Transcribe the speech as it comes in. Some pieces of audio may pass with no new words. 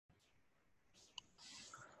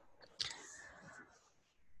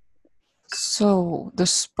So the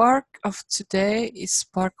spark of today is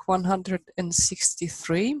spark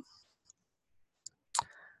 163.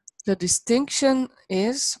 The distinction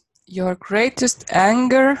is your greatest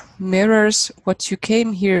anger mirrors what you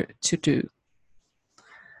came here to do.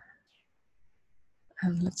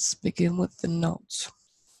 And let's begin with the notes.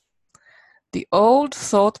 The old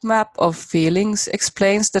thought map of feelings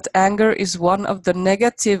explains that anger is one of the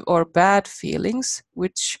negative or bad feelings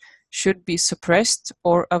which should be suppressed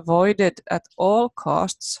or avoided at all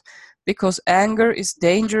costs because anger is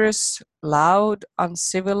dangerous, loud,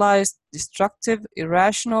 uncivilized, destructive,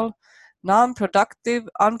 irrational, non-productive,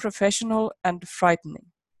 unprofessional, and frightening.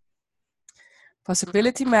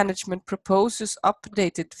 Possibility management proposes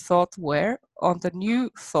updated thoughtware on the new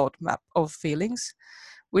thought map of feelings,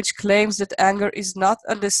 which claims that anger is not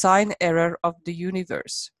a design error of the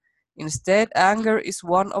universe. Instead, anger is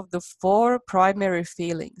one of the 4 primary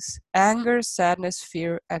feelings: anger, sadness,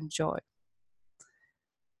 fear, and joy.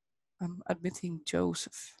 I'm admitting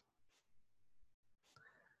Joseph.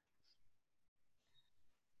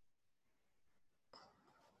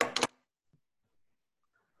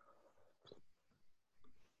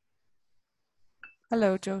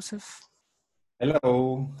 Hello, Joseph.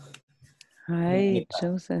 Hello. Hi,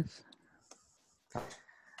 Joseph.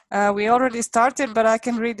 We already started, but I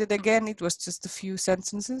can read it again. It was just a few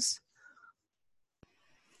sentences.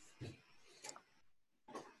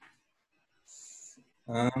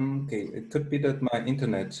 Okay, it could be that my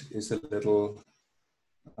internet is a little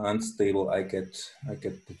unstable. I get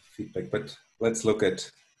the feedback, but let's look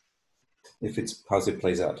at if it's how it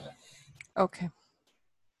plays out. Okay.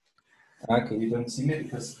 Okay, you don't see me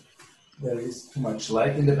because there is too much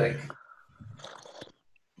light in the back.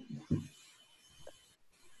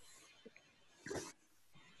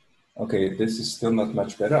 Okay, this is still not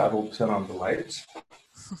much better. I will turn on the light.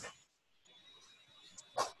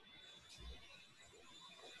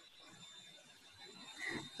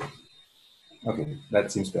 Okay,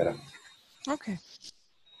 that seems better. Okay.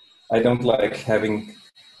 I don't like having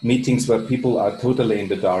meetings where people are totally in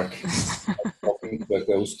the dark, talking to a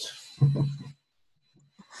ghost.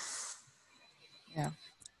 Yeah.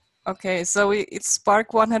 Okay, so it's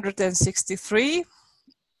spark 163,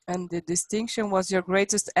 and the distinction was your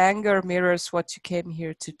greatest anger mirrors what you came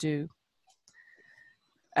here to do.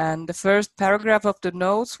 And the first paragraph of the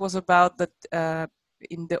notes was about that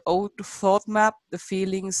in the old thought map, the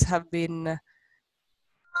feelings have been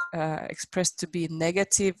expressed to be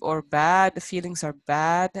negative or bad. The feelings are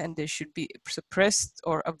bad and they should be suppressed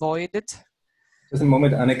or avoided. Just a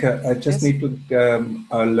moment, Annika. I just need to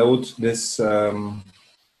load this.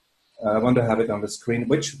 I want to have it on the screen.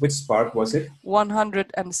 Which spark was it?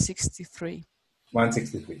 163.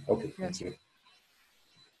 163. Okay, yes. Thank you.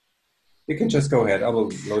 You can just go ahead. I will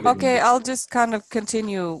load it. Okay, I'll just kind of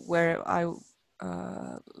continue where I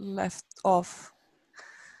left off.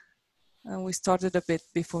 And we started a bit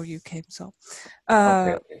before you came, so.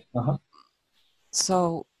 Okay.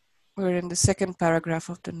 So we're in the second paragraph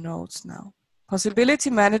of the notes now. Possibility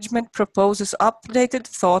management proposes updated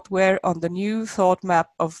thoughtware on the new thought map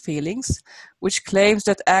of feelings, which claims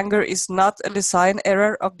that anger is not a design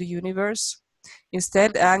error of the universe.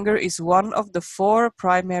 Instead, anger is one of the 4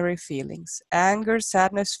 primary feelings: anger,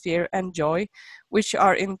 sadness, fear, and joy, which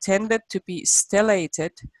are intended to be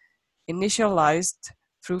stellated, initialized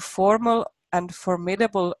through formal and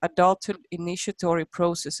formidable adulthood initiatory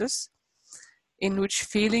processes, in which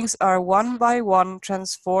feelings are one by one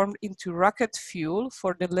transformed into rocket fuel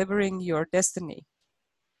for delivering your destiny.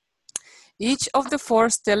 Each of the 4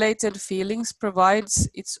 stellated feelings provides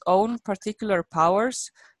its own particular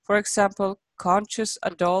powers. For example, conscious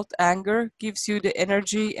adult anger gives you the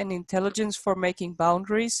energy and intelligence for making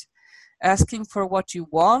boundaries, asking for what you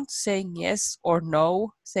want, saying yes or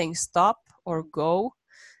no, saying stop or go,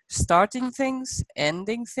 starting things,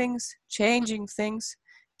 ending things, changing things,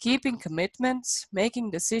 keeping commitments,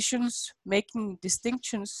 making decisions, making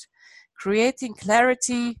distinctions, creating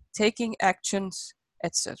clarity, taking actions,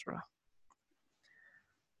 etc.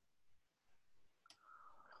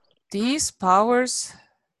 These powers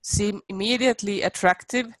seem immediately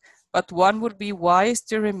attractive, but one would be wise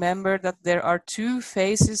to remember that there are 2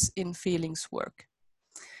 phases in feelings work.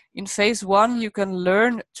 In phase 1, you can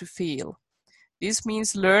learn to feel. This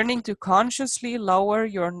means learning to consciously lower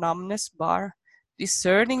your numbness bar,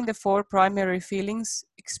 discerning the 4 primary feelings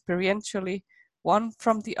experientially, one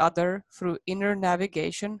from the other through inner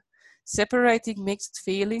navigation, separating mixed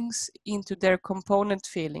feelings into their component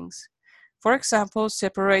feelings. For example,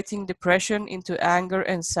 separating depression into anger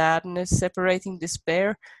and sadness, separating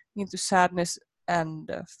despair into sadness and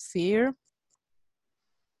fear.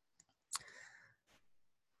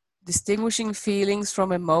 distinguishing feelings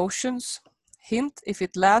from emotions. Hint, if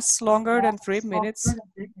it lasts longer than 3 minutes.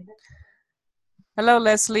 Hello,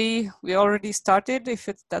 Leslie. We already started, if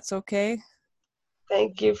that's okay.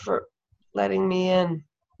 Thank you for letting me in.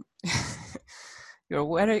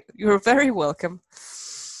 You're very welcome.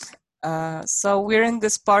 So we're in the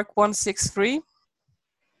Spark 163.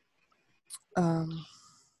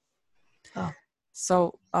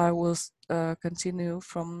 So I will continue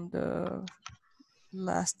from the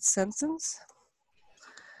last sentence.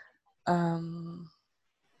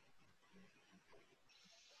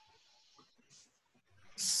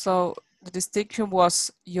 So the distinction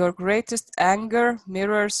was, your greatest anger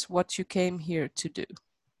mirrors what you came here to do.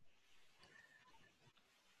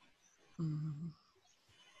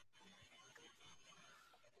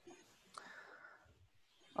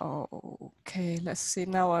 Okay, let's see.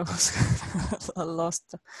 Now I was I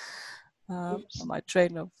lost my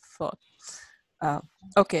train of thought.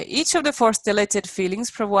 Okay, each of the four stellated feelings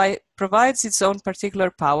provides its own particular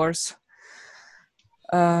powers.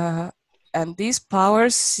 And these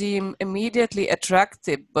powers seem immediately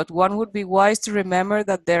attractive, but one would be wise to remember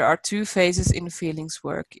that there are two phases in feelings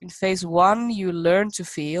work. In phase one, you learn to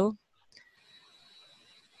feel.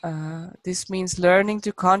 This means learning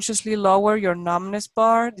to consciously lower your numbness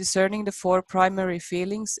bar, discerning the four primary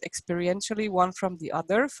feelings experientially one from the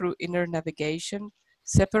other through inner navigation,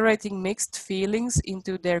 separating mixed feelings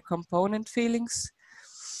into their component feelings,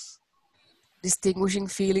 distinguishing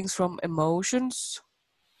feelings from emotions.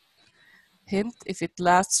 Hint, if it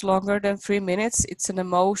lasts longer than 3 minutes, it's an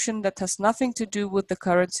emotion that has nothing to do with the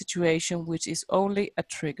current situation, which is only a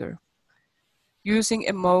trigger. Using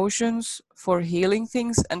emotions for healing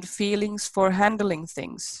things and feelings for handling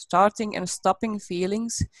things, starting and stopping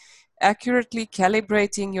feelings, accurately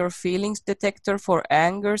calibrating your feelings detector for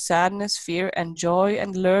anger, sadness, fear, and joy,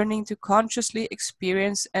 and learning to consciously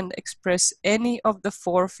experience and express any of the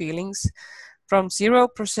four feelings from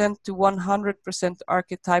 0% to 100%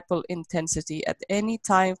 archetypal intensity at any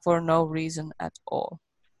time for no reason at all.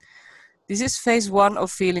 This is phase one of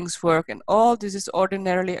feelings work, and all this is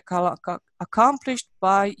ordinarily accomplished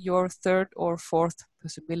by your third or fourth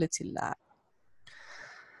possibility lab.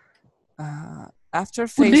 After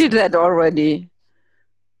phase... Who did that already?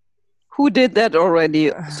 Who did that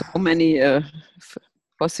already? So many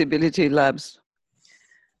possibility labs.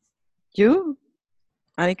 You?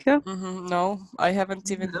 Annika? No, I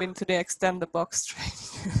haven't even been to the Extend the Box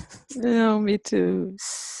training. No, me too.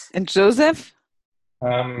 And Joseph?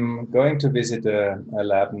 I'm going to visit a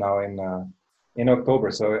lab now in October,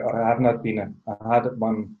 so I have not been. I had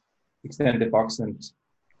one Extend the Box, and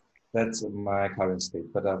that's my current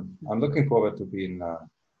state. But I'm looking forward to being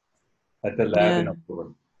at the lab in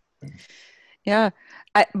October. Yeah,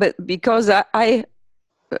 but because I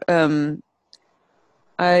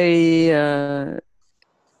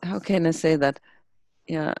how can I say that?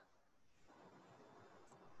 Yeah,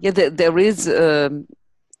 there is.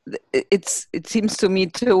 It seems to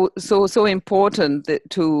me so important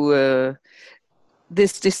to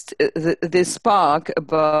this spark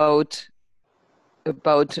about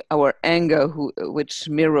our anger, which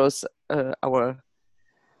mirrors our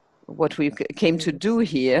what we came to do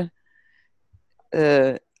here.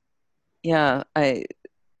 Yeah, I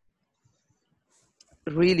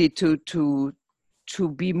really to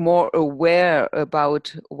be more aware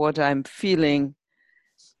about what I'm feeling.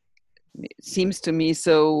 It seems to me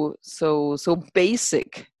so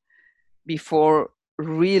basic before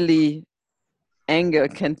really anger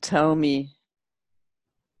can tell me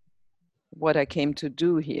what I came to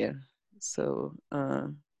do here. So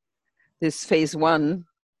this phase one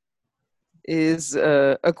is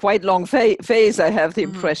a quite long phase, I have the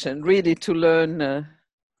impression, really to learn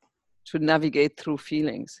to navigate through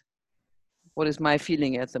feelings. What is my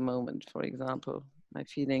feeling at the moment, for example? My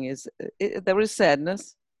feeling is there is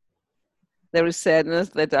sadness. There is sadness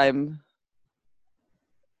that I'm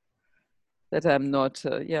not.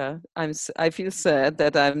 I feel sad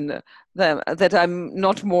that I'm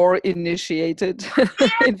not more initiated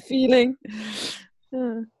in feeling.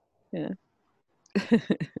 Yeah.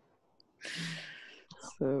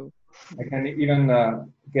 So I can even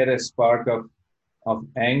get a spark of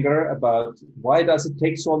anger about why does it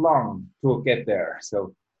take so long to get there.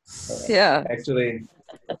 So yeah, actually,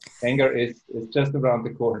 anger is just around the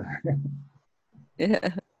corner. Yeah.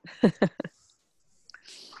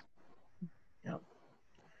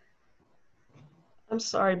 I'm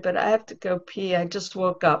sorry, but I have to go pee. I just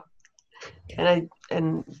woke up, and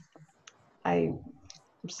I'm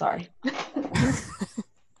sorry.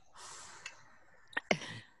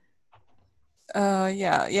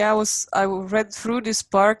 I read through this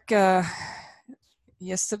spark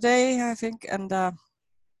yesterday, I think, and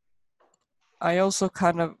I also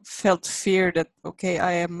kind of felt fear that, okay,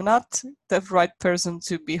 I am not the right person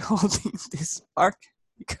to be holding this spark,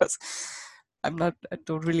 because I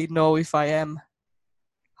don't really know if I am,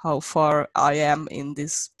 how far I am in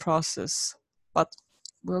this process, but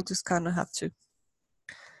we'll just kind of have to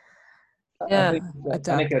I think, adapt.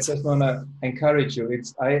 Annika, I just want to encourage you.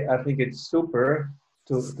 I think it's super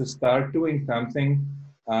to start doing something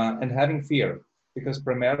and having fear, because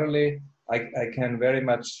primarily I can very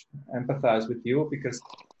much empathize with you, because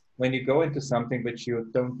when you go into something which you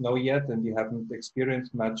don't know yet and you haven't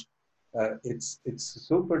experienced much, it's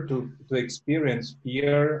super to experience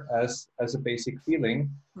fear as a basic feeling.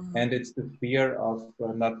 Mhm. And it's the fear of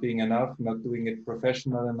not being enough, not doing it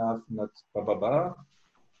professional enough, not blah blah blah.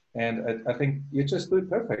 And I think you just do it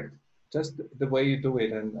perfect, just the way you do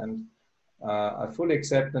it. And I fully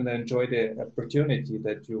accept and enjoy the opportunity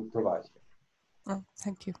that you provide. Oh,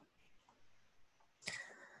 thank you.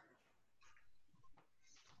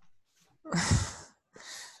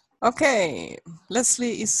 Okay,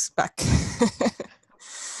 Leslie is back.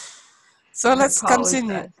 So let's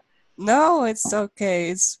continue. No, it's okay.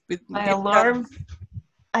 It's my alarm.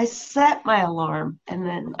 I set my alarm, and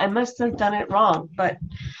then I must have done it wrong, but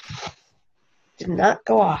did not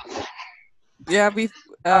go off. Yeah, we.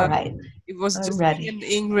 All right, It was I'm just ready. me and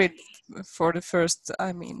Ingrid for the first.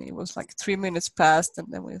 I mean, it was like 3 minutes past, and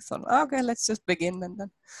then we thought, okay, let's just begin, and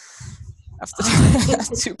then after that,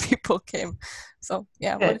 2 people came. So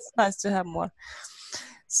yeah, but Good. it's nice to have more.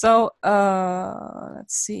 So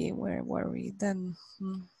let's see, where were we then?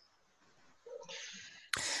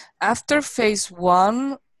 After phase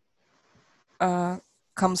 1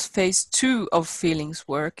 comes phase 2 of feelings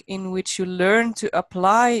work, in which you learn to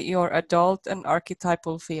apply your adult and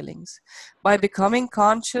archetypal feelings by becoming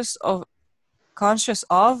conscious of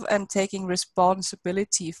and taking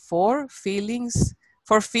responsibility for feeling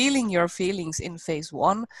your feelings in phase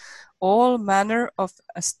 1. All manner of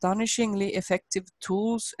astonishingly effective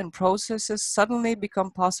tools and processes suddenly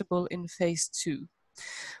become possible in phase 2.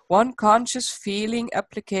 One conscious feeling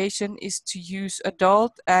application is to use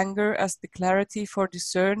adult anger as the clarity for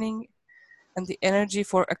discerning and the energy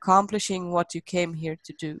for accomplishing what you came here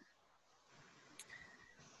to do.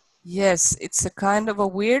 Yes, it's a kind of a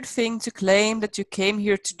weird thing to claim that you came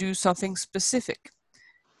here to do something specific.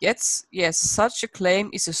 Yes, such a claim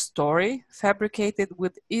is a story fabricated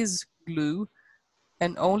with is glue,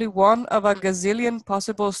 and only one of a gazillion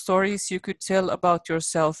possible stories you could tell about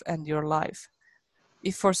yourself and your life.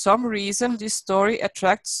 If for some reason this story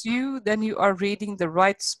attracts you, then you are reading the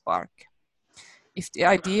right spark. If the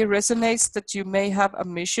idea resonates that you may have a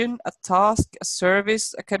mission, a task, a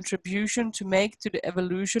service, a contribution to make to the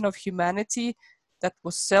evolution of humanity that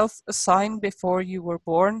was self-assigned before you were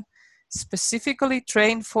born, specifically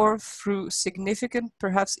trained for through significant,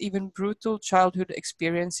 perhaps even brutal childhood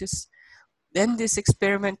experiences, then this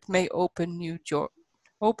experiment may open new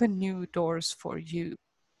doors for you.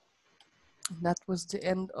 And that was the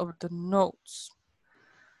end of the notes.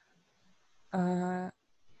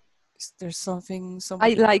 Is there something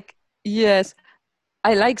somebody... Yes,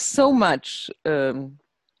 I like so much. How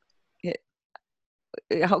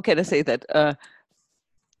can I say that?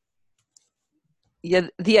 Yeah,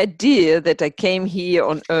 the idea that I came here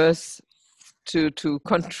on Earth to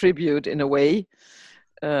contribute in a way.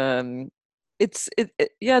 This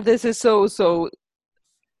is so.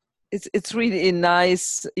 It's really a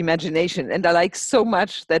nice imagination, and I like so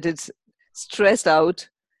much that it's stressed out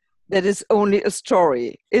that it's only a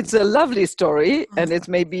story. It's a lovely story, and it's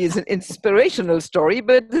an inspirational story,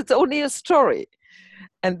 but it's only a story.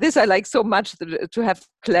 And this I like so much, to have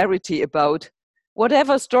clarity about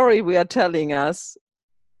whatever story we are telling us,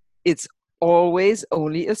 it's always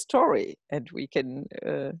only a story, and we can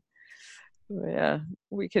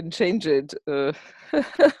change it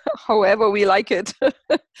however we like it.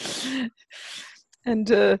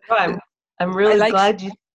 And I'm really glad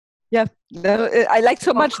you... Yeah, no, I like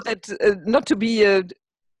so much that not to be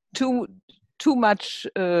too much,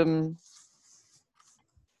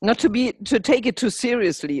 not to take it too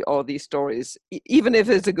seriously, all these stories, even if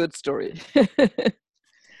it's a good story.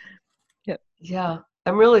 Yeah,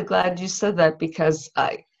 I'm really glad you said that, because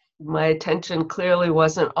my attention clearly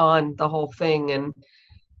wasn't on the whole thing, and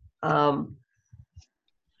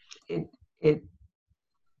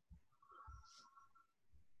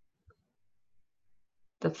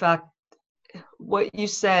the fact what you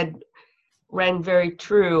said rang very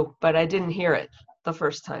true, but I didn't hear it the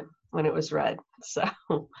first time when it was read, so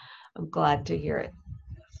I'm glad to hear it.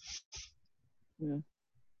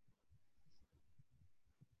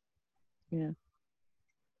 Yeah.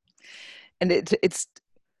 and it's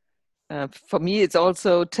for me, it's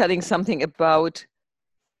also telling something about,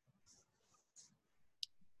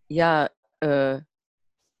 there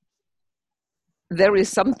is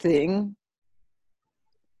something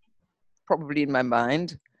probably in my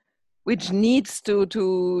mind which needs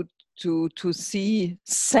to see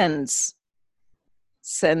sense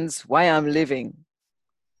why I'm living,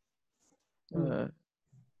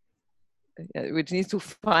 which needs to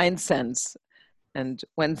find sense, and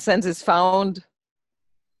when sense is found,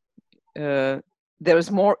 there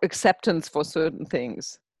is more acceptance for certain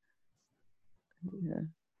things.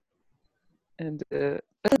 And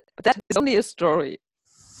but that is only a story.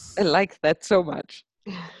 I like that so much.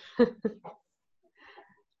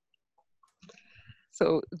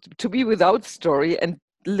 So to be without story and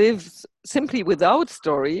live simply without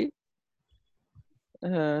story,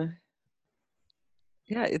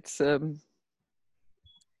 it's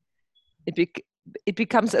it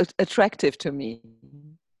becomes attractive to me.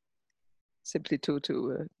 Simply to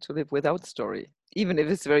live without story, even if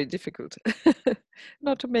it's very difficult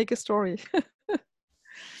not to make a story.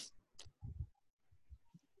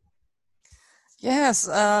 Yes,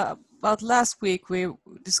 about last week we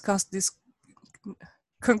discussed these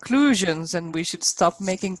conclusions, and we should stop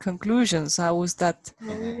making conclusions. How was that?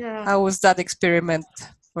 Yeah. How was that experiment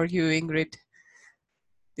for you, Ingrid?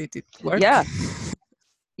 Did it work? Yeah,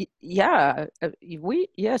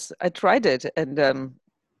 yes, I tried it, and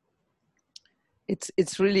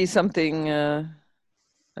it's really something.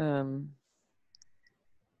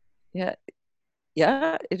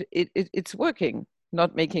 It's working.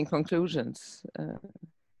 Not making conclusions.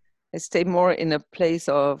 I stay more in a place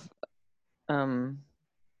of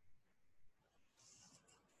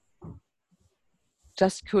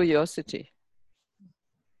just curiosity.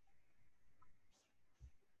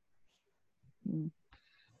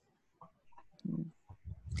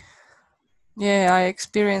 Yeah, I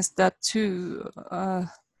experienced that too.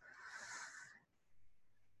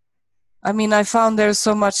 I mean, I found there's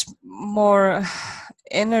so much more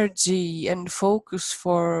energy and focus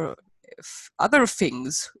for other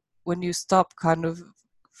things when you stop kind of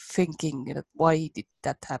thinking that why did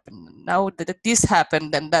that happen? Now that this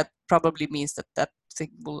happened, then that probably means that that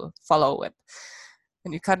thing will follow it.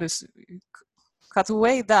 And you kind of cut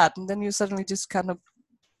away that, and then you suddenly just kind of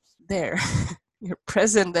there. You're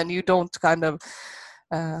present, and you don't kind of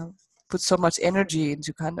put so much energy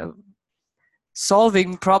into kind of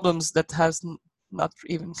solving problems that has not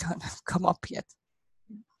even kind of come up yet.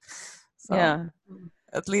 So Yeah.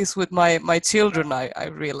 at least with my children, I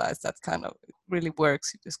realized that kind of it really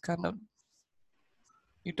works. You just kind of,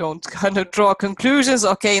 you don't kind of draw conclusions.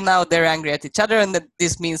 Okay, now they're angry at each other, and that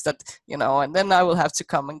this means that, you know, and then I will have to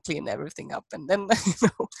come and clean everything up, and then you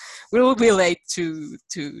know, we will be late to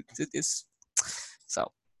this.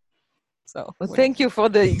 So well, thank you for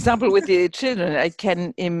the example with the children. I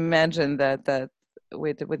can imagine that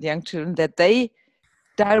with young children, that they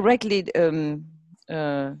directly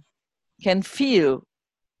can feel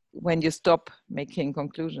when you stop making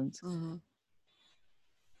conclusions. Mm-hmm.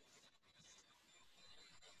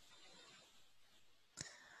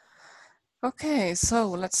 Okay, so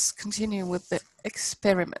let's continue with the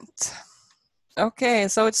experiment. Okay,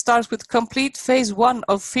 so it starts with complete phase 1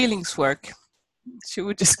 of feelings work. Should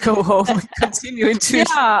we just go home and continue into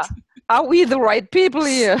Yeah, are we the right people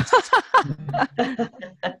here?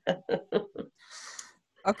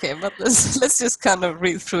 Okay, but let's just kind of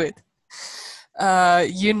read through it.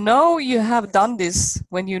 You know you have done this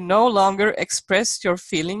when you no longer express your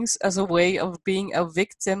feelings as a way of being a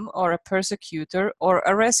victim or a persecutor or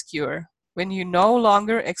a rescuer. When you no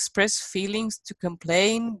longer express feelings to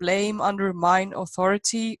complain, blame, undermine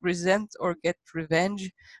authority, resent, or get revenge,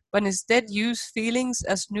 but instead use feelings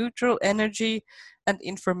as neutral energy and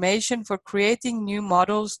information for creating new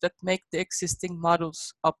models that make the existing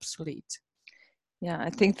models obsolete. Yeah, I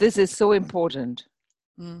think this is so important.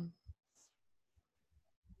 Mm.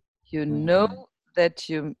 You know that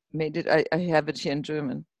you made it. I have it here in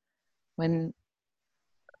German. When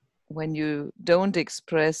you don't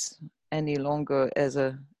express any longer as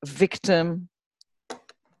a victim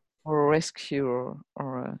or a rescuer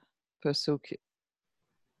or a persecutor.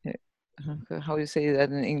 How you say that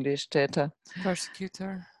in English, Täter?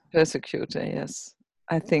 Persecutor. Persecutor, yes.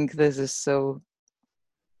 I think this is so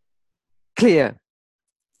clear.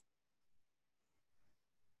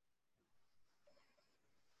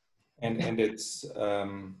 And it's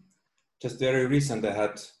just very recent. I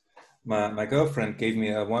had my girlfriend gave me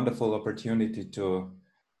a wonderful opportunity to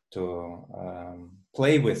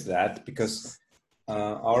play with that, because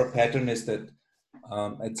our pattern is that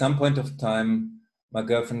at some point of time my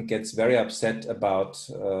girlfriend gets very upset about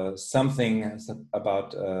something,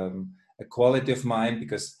 about a quality of mine,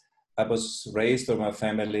 because I was raised, or my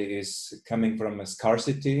family is coming from a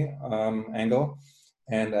scarcity angle,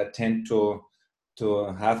 and I tend to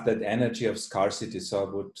have that energy of scarcity. So I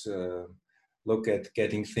would look at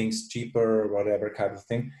getting things cheaper, or whatever kind of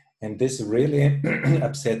thing. And this really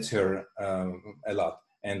upsets her a lot.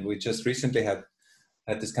 And we just recently had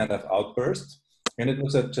this kind of outburst, and it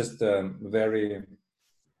was just a very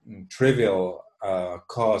trivial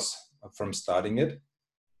cause from starting it.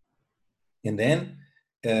 And then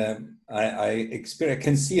I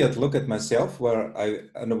can see it, look at myself, where I,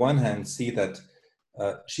 on the one hand, see that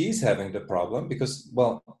she's having the problem, because,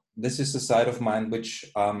 well, this is a side of mine which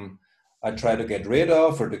I try to get rid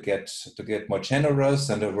of, or to get more generous,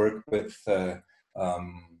 and I work with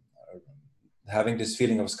having this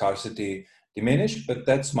feeling of scarcity diminish. But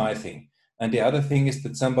that's my thing. And the other thing is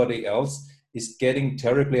that somebody else is getting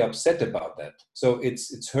terribly upset about that. So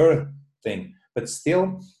it's her thing. But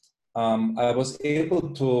still, I was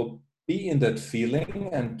able to be in that feeling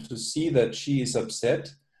and to see that she is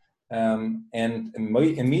upset. And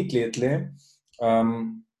immediately,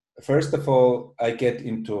 first of all, I get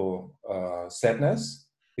into sadness,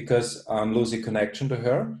 because I'm losing connection to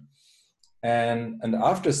her. And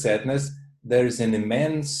after sadness, there is an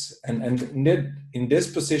immense, and in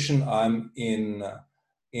this position, I'm in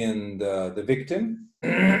the victim,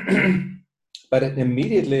 but it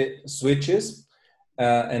immediately switches,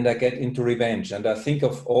 and I get into revenge. And I think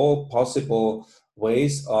of all possible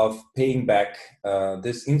ways of paying back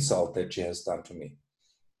this insult that she has done to me.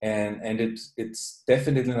 And it's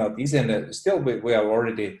definitely not easy. And still, we are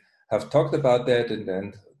already have talked about that,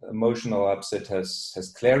 and emotional upset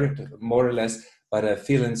has cleared more or less, but I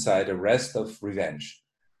feel inside a rest of revenge.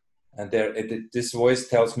 And this voice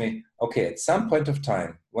tells me, okay, at some point of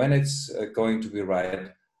time, when it's going to be right,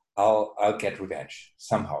 I'll get revenge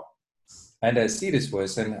somehow. And I see this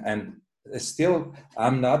voice, and still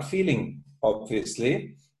I'm not feeling,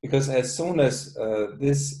 obviously, because as soon as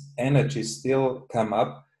this energy still come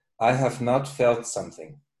up, I have not felt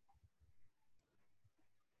something.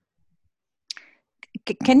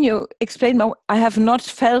 Can you explain more? I have not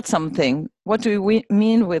felt something. What do we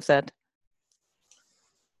mean with that?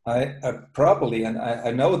 I probably, and I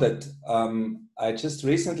know that I just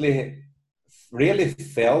recently really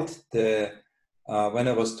felt when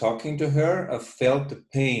I was talking to her, I felt the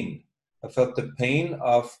pain. I felt the pain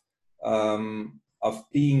of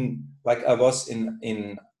being like I was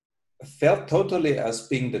felt totally as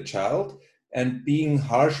being the child and being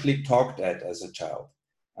harshly talked at as a child.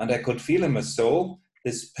 And I could feel in my soul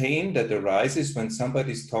this pain that arises when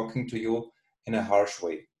somebody's talking to you in a harsh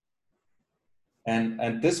way.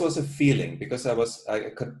 And this was a feeling, because I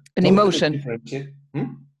could an totally emotion. differentiate.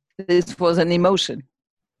 This was an emotion.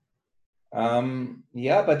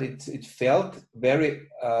 Yeah, but it felt very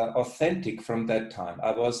authentic from that time. I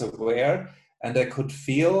was aware, and I could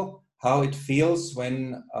feel how it feels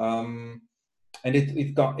when, and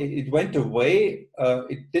it went away.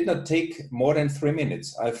 It did not take more than 3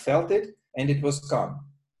 minutes. I felt it, and it was gone.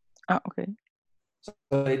 Oh, okay.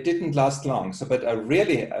 So it didn't last long. But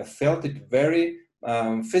I felt it very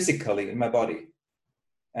physically in my body,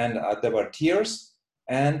 and there were tears,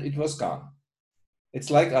 and it was gone. It's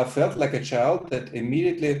like I felt like a child that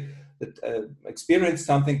immediately experienced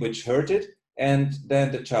something which hurted, and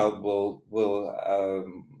then the child will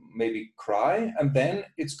maybe cry, and then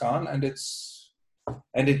it's gone, and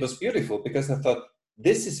it was beautiful, because I thought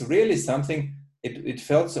this is really something. It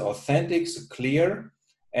felt so authentic, so clear,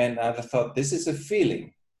 and I thought this is a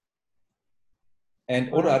feeling.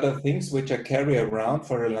 And all other things which I carry around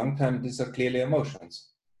for a long time, these are clearly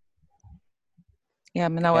emotions. Yeah,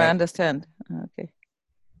 now I understand. Okay.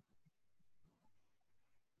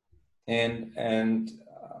 And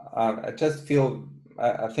I just feel,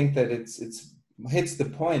 I think that it's hits the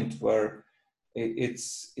point where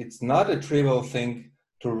it's not a trivial thing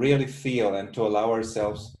to really feel and to allow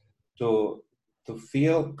ourselves to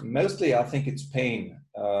feel. Mostly, I think it's pain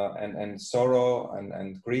and sorrow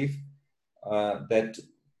and grief that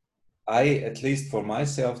I, at least for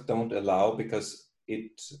myself, don't allow, because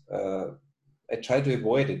I try to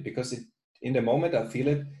avoid it, because in the moment I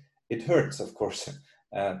feel it hurts, of course.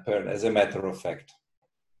 As a matter of fact.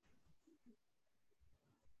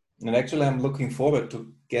 And actually, I'm looking forward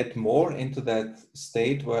to get more into that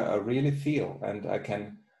state where I really feel, and I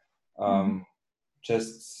can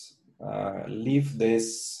just leave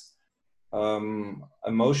this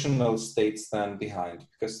emotional states then behind,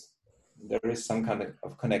 because there is some kind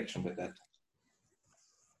of connection with that.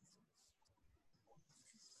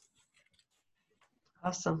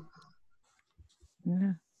 Awesome.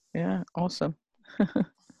 Yeah, yeah, awesome.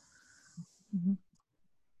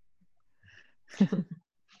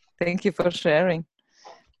 Thank you for sharing.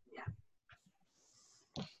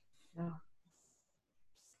 Yeah.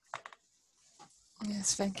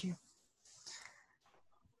 Yes, thank you.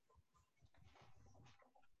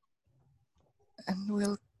 And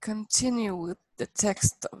we'll continue with the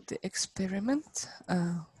text of the experiment.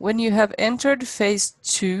 When you have entered phase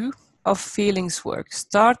 2 of feelings work,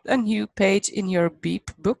 start a new page in your Beep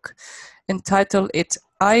book and title it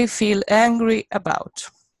I Feel Angry About.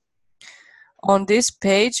 On this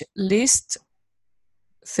page, list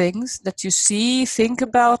things that you see, think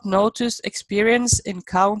about, notice, experience,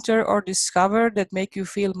 encounter, or discover that make you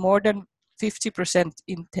feel more than 50%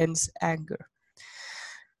 intense anger.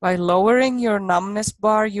 By lowering your numbness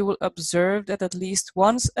bar, you will observe that at least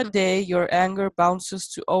once a day your anger bounces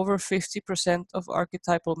to over 50% of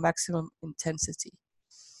archetypal maximum intensity.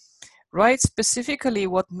 Write specifically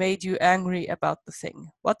what made you angry about the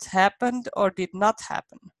thing, what happened or did not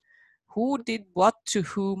happen, who did what to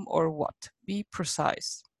whom or what. Be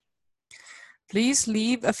precise. Please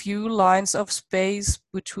leave a few lines of space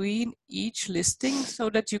between each listing so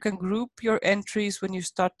that you can group your entries when you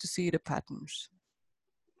start to see the patterns.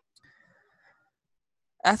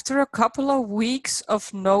 After a couple of weeks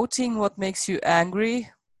of noting what makes you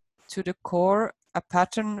angry to the core, a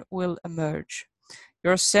pattern will emerge.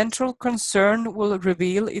 Your central concern will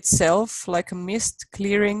reveal itself like a mist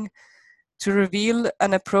clearing to reveal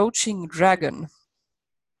an approaching dragon.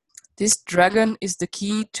 This dragon is the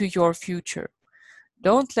key to your future.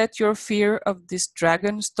 Don't let your fear of this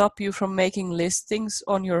dragon stop you from making listings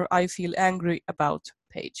on your I Feel Angry About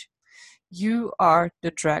page. You are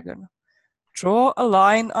the dragon. Draw a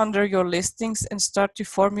line under your listings and start to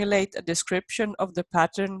formulate a description of the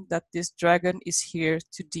pattern that this dragon is here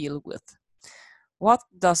to deal with. What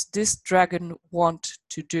does this dragon want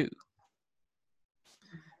to do?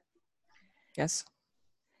 Yes.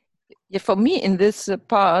 Yeah, for me in this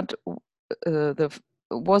part,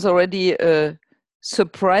 was already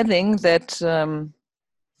surprising that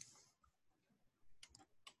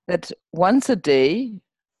that once a day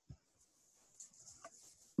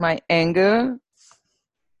my anger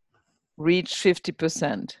reached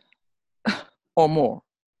 50% or more.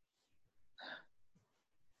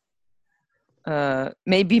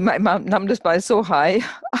 Maybe my numbness bar is so high.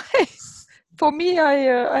 For me,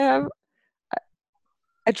 I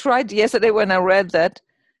tried yesterday when I read that.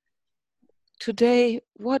 Today,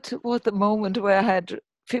 what was the moment where I had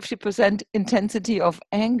 50% intensity of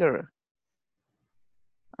anger?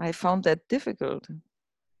 I found that difficult.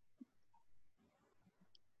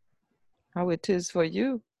 How it is for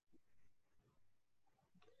you?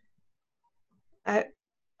 I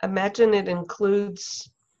imagine it includes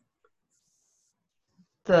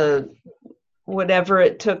the whatever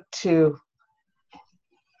it took to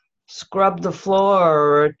scrub the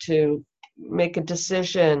floor or to make a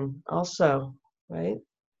decision also, right?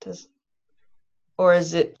 Or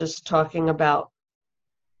is it just talking about,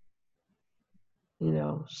 you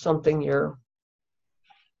know, something you're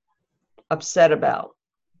upset about?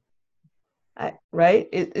 Right?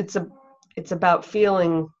 It's about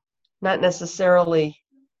feeling, not necessarily.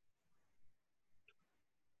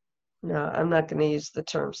 No, I'm not going to use the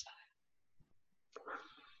terms.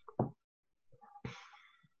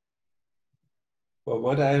 Well,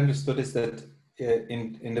 what I understood is that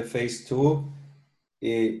in the phase 2,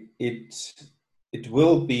 it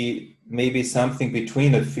will be maybe something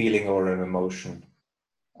between a feeling or an emotion,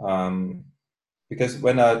 because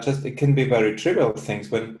when it can be very trivial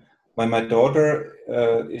things. When my daughter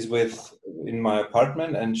is in my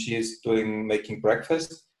apartment and she is making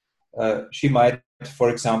breakfast, she might, for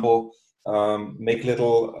example, make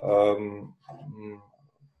little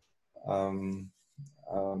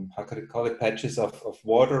how could I call it, patches of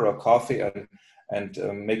water or coffee and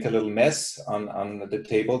make a little mess on the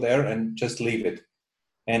table there and just leave it.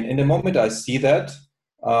 And in the moment I see that,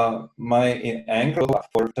 my anger will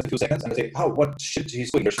for just a few seconds and I say, oh, what shit she's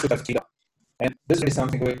doing? She should have cleaned up. And this is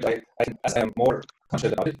something which as I am more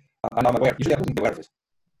conscious about it, I'm aware. Usually I wouldn't be aware of it.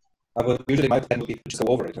 I would usually my plan would be to just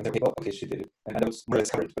go over it and say, oh, okay, she did it. And I was more or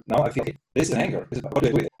less covered. But now I feel, okay, this is anger. What do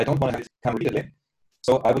I do with it? I don't want to have it come repeatedly.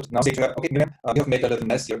 So I would now say to her, okay, Miriam, you have made a little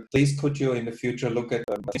mess here. Please could you in the future look at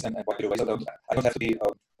things and wipe it away. So I don't have to be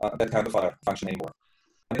that kind of father function anymore.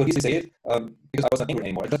 I could easily say it because I wasn't angry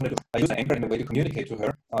anymore. I use anger in a way to communicate to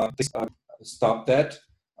her. Please stop that.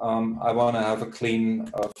 I want to have a clean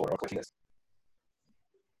floor or cleanness.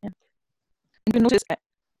 Yeah. And you notice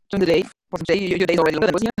during the day, your days already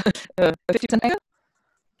longer than 50% anger?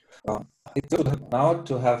 It's good now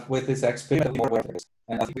to have with this experience more awareness.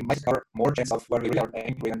 And I think we might cover more chance of where we really are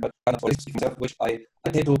angry, but kind of myself, which I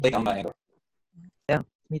tend to take on my anger. Yeah,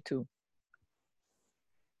 me too.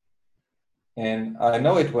 And I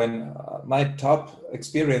know it when my top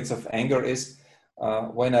experience of anger is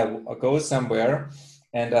when I go somewhere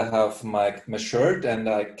and I have my shirt and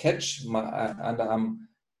I catch and I'm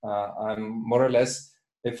more or less,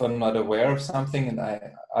 if I'm not aware of something, and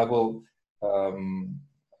I will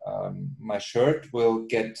my shirt will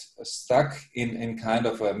get stuck in kind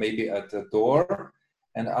of maybe at the door,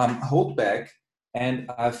 and I'm hold back,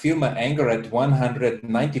 and I feel my anger at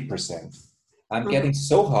 190%. I'm getting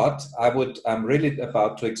so hot, I'm really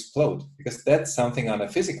about to explode, because that's something on a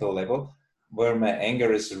physical level where my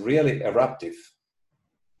anger is really eruptive.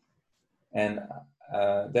 And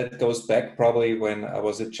that goes back probably when I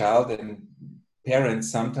was a child, and parents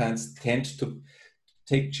sometimes tend to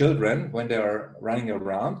take children when they are running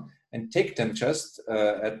around and take them just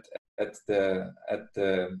at the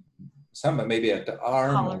somewhere, maybe at the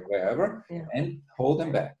arm or wherever, and hold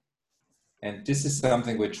them back. And this is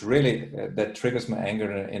something which really that triggers my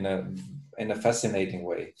anger in a fascinating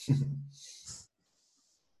way.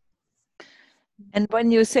 And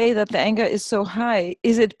when you say that the anger is so high,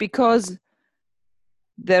 is it because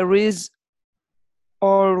there is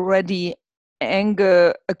already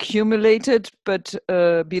anger accumulated, but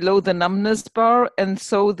below the numbness bar, and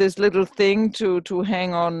so this little thing to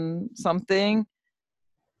hang on something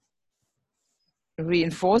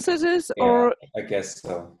reinforces it? Yeah, or I guess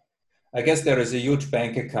so. I guess there is a huge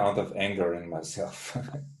bank account of anger in myself.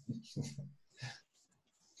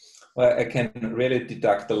 Well, I can really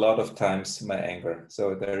deduct a lot of times my anger.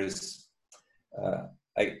 So there is,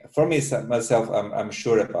 for me myself, I'm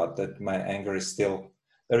sure about that. My anger is still,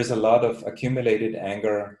 there is a lot of accumulated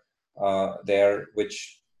anger there,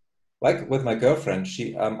 which, like with my girlfriend,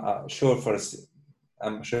 I'm sure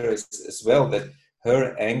as well that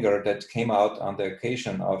her anger that came out on the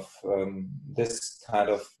occasion of this kind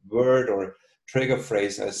of word or trigger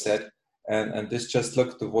phrase I said, and this just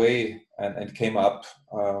looked away and came up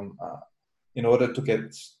in order to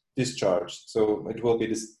get discharged. So it will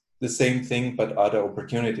be the same thing, but other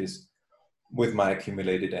opportunities with my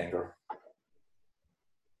accumulated anger.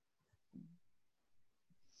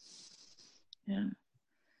 Yeah,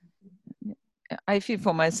 I feel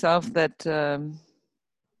for myself that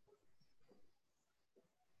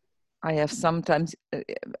I have sometimes,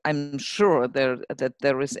 I'm sure that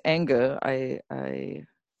there is anger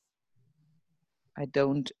I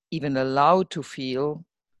don't even allow to feel.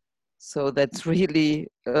 So that's really,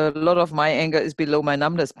 a lot of my anger is below my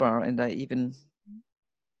numbness bar, and I'm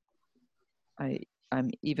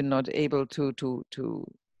even not able to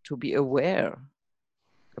be aware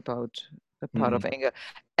about a part of anger.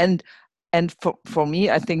 And for me,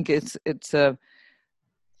 I think it's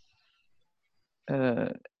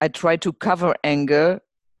I try to cover anger,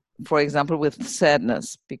 for example, with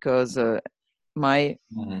sadness, because my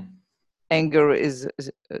anger is,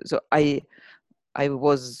 so I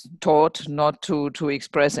was taught not to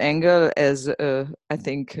express anger as I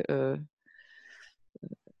think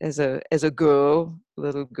as a girl,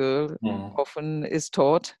 little girl, often is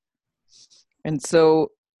taught, and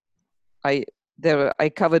so I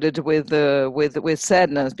covered it with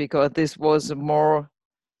sadness, because this was more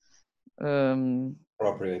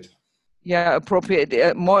appropriate. Yeah,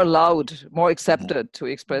 appropriate, more allowed, more accepted to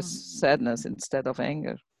express sadness instead of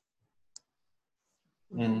anger.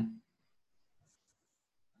 And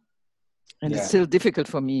it's still difficult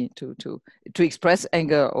for me to express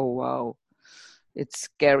anger. Oh wow, it's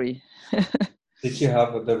scary. Did you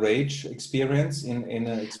have the rage experience in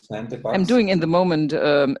an expanded box? I'm doing in the moment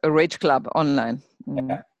a rage club online.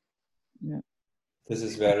 Yeah. This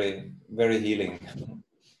is very, very healing.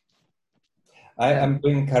 I am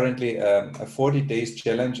doing currently a 40 days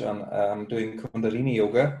challenge on I'm doing Kundalini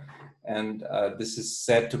yoga, and this is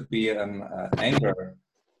said to be an anger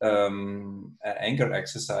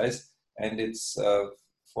exercise, and it's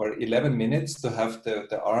for 11 minutes to have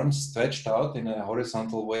the arms stretched out in a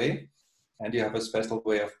horizontal way, and you have a special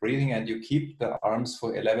way of breathing, and you keep the arms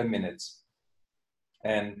for 11 minutes.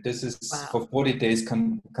 And this is for 40 days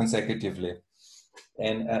consecutively.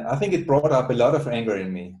 And I think it brought up a lot of anger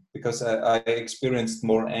in me, because I experienced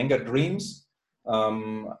more anger dreams.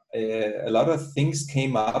 A lot of things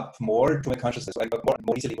came up more to my consciousness. I got more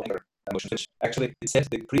easily anger emotions, which actually it said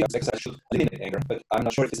the previous exercise should eliminate anger, but I'm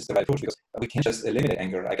not sure if this is the right approach, because we can't just eliminate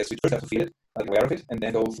anger. I guess we first have to feel it, like aware of it, and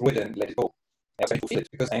then go through it and let it go. I also need to feel it,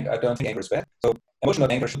 because I don't think anger is bad. So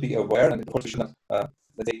emotional anger should be aware, and of course we should not,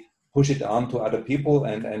 let's say, push it on to other people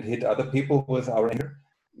and hit other people with our anger.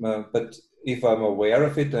 But if I'm aware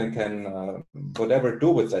of it and can whatever do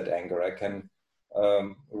with that anger, I can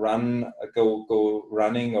go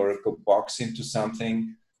running or go box into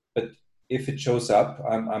something. But if it shows up,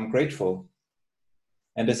 I'm grateful.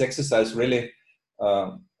 And this exercise really,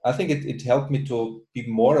 I think it helped me to be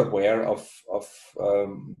more aware of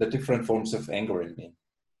the different forms of anger in me.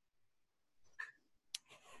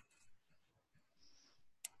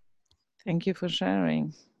 Thank you for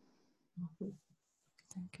sharing. Thank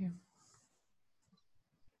you.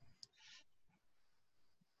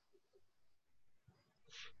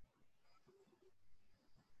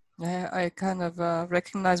 I kind of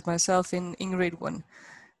recognize myself in Ingrid when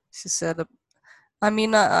she said, I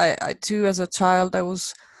mean, I too, as a child, I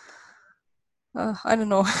was, I don't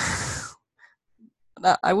know,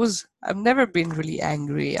 I've never been really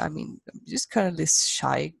angry. I mean, I'm just kind of this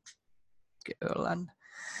shy girl, and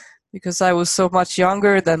because I was so much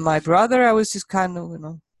younger than my brother, I was just kind of,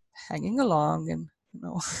 hanging along and,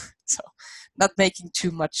 so not making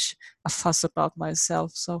too much a fuss about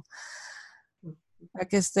myself. So I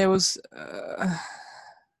guess there was,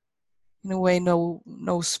 in a way,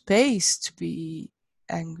 no space to be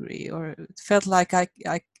angry, or it felt like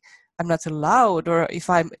I'm not allowed, or if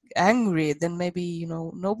I'm angry, then maybe,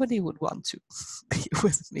 nobody would want to be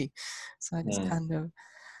with me. So I just kind of,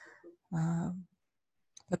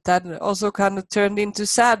 but that also kind of turned into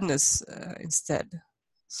sadness instead.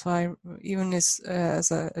 So even as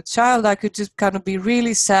a child, I could just kind of be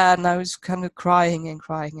really sad, and I was kind of crying and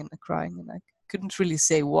crying and crying, and I couldn't really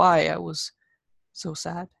say why I was so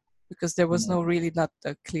sad, because there was not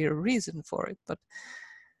a clear reason for it. But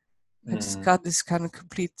I just got this kind of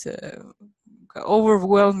complete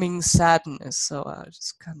overwhelming sadness. So I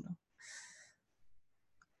just kind of,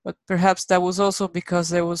 but perhaps that was also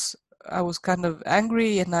because I was kind of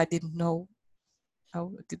angry, and I didn't know, I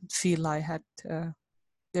didn't feel I had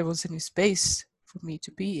there was any space for me to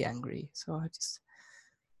be angry. So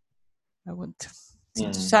I went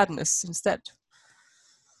into sadness instead.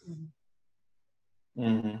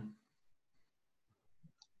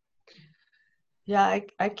 Yeah,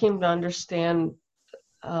 I came to understand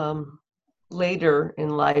later in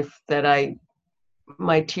life that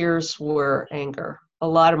my tears were anger. A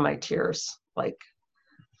lot of my tears, like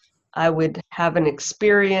I would have an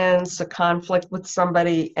experience, a conflict with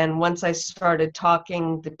somebody, and once I started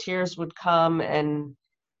talking, the tears would come, and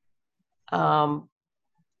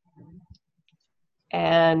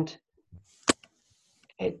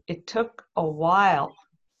it took a while.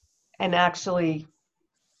 And actually,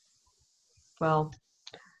 well,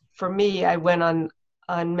 for me, I went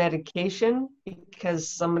on medication because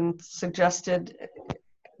someone suggested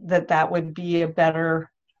that would be that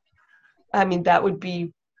would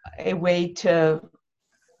be a way to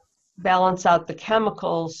balance out the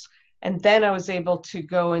chemicals. And then I was able to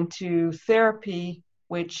go into therapy,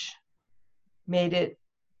 which made it,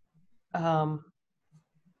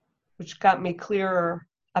 which got me clearer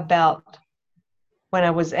about when I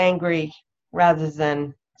was angry rather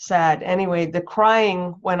than sad. Anyway, the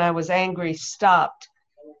crying when I was angry stopped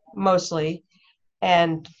mostly.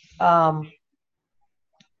 And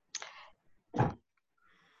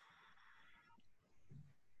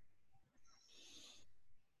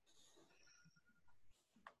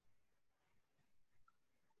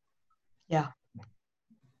yeah.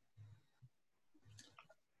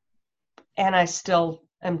 And I still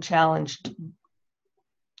am challenged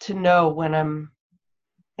to know when I'm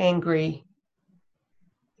angry,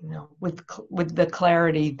 with the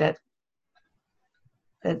clarity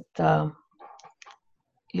that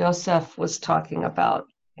Yosef was talking about,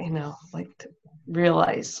 like to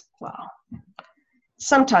realize, wow,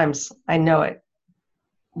 sometimes I know it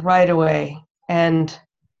right away. And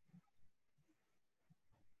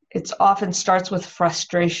it often starts with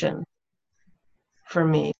frustration for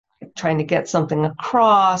me, trying to get something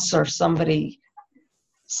across, or somebody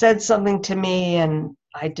said something to me and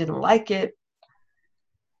I didn't like it.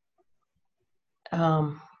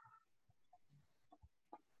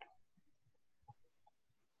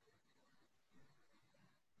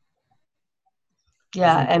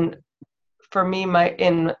 Yeah, and for me,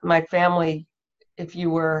 in my family, if you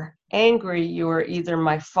were angry, you were either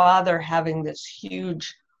my father having this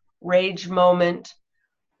huge rage moment,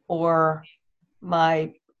 or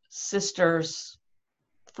my sisters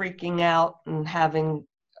freaking out and having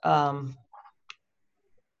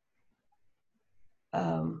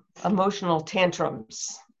emotional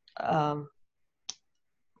tantrums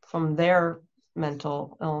from their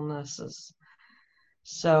mental illnesses.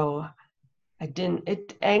 So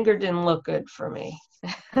anger didn't look good for me.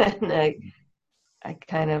 And I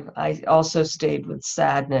also stayed with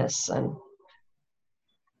sadness and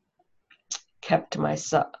kept to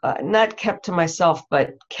myself, not kept to myself, but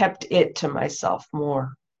kept it to myself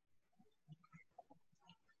more.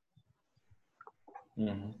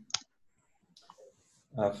 Mm-hmm.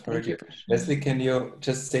 I've heard you. Leslie, can you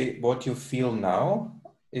just say what you feel now?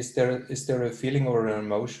 Is there a feeling or an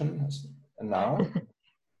emotion now?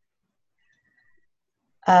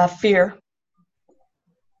 Fear.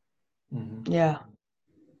 Mm-hmm. Yeah.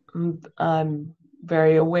 I'm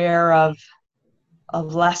very aware of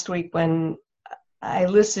last week when I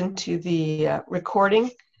listened to the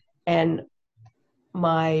recording, and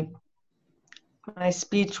my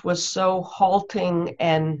speech was so halting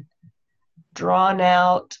and drawn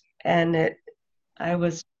out, and I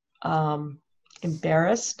was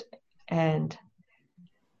embarrassed and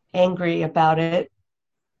angry about it,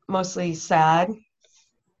 mostly sad.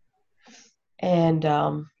 And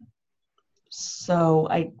so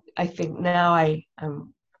I think now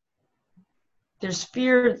there's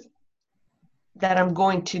fear that I'm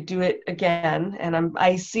going to do it again, and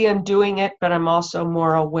I see I'm doing it, but I'm also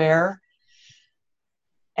more aware.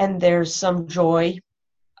 And there's some joy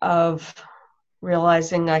of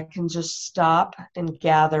realizing I can just stop and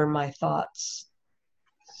gather my thoughts.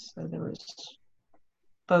 So there was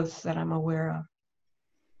both that I'm aware of.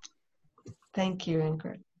 Thank you,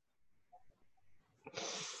 Ingrid.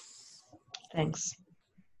 Thanks.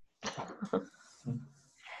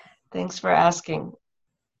 Thanks for asking.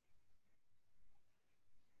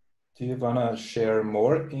 Do you want to share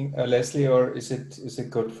more, Leslie, or is it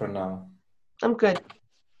good for now? I'm good.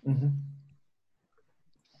 Mm-hmm.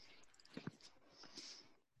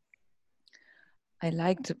 I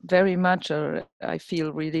liked very much, or I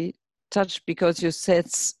feel really touched because you said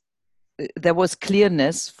there was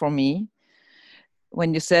clearness for me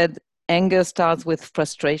when you said anger starts with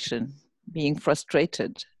frustration, being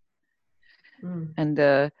frustrated.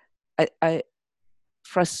 And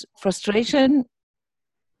frustration,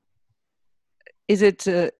 is it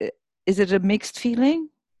a mixed feeling?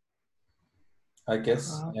 I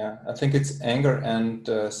guess, yeah. I think it's anger and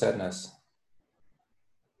sadness.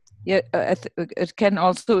 Yeah, it can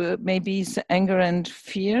also maybe anger and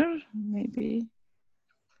fear, maybe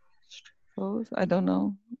both. I don't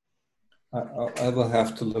know. I will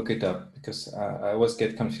have to look it up because I always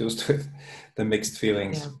get confused with the mixed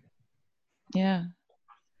feelings. Yeah,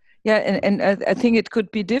 and I think it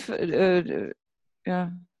could be different. Yeah,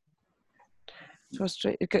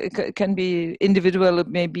 it can be individual,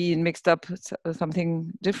 maybe mixed up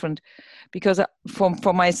something different. Because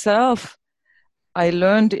for myself, I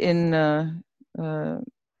learned in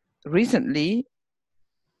recently.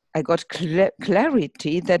 I got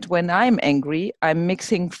clarity that when I'm angry, I'm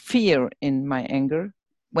mixing fear in my anger.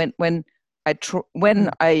 When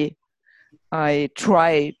I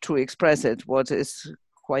try to express it, what is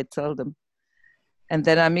quite seldom, and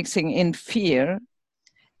then I'm mixing in fear,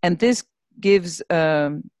 and this gives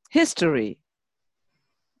hysteria.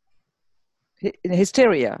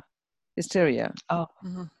 Oh,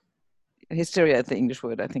 hysteria is the English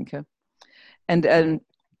word, I think. And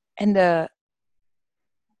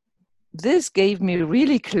this gave me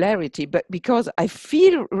really clarity, but because I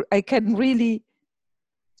feel I can really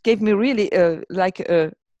gave me really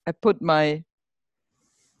I put my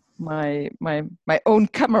own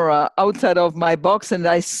camera outside of my box, and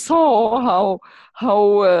I saw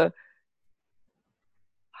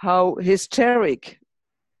how hysteric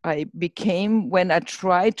I became when I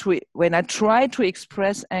try to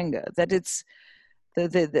express anger. That it's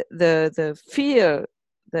the fear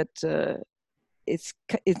that it's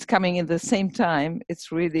coming in the same time.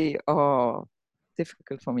 It's really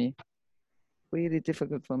difficult for me. Really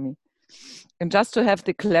difficult for me. And just to have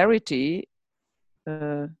the clarity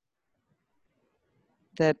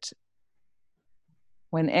that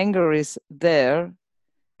when anger is there,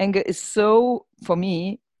 anger is so, for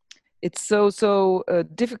me, it's so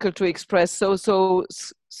difficult to express, so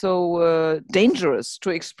dangerous to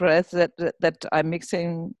express that I'm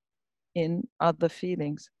mixing in other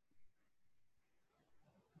feelings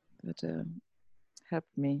that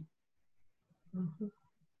helped me. Mm-hmm.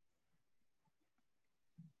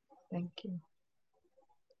 Thank you.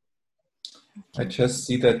 I just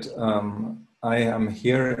see that I am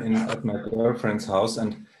here at my girlfriend's house,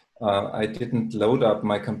 and I didn't load up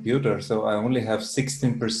my computer, so I only have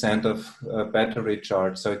 16% of battery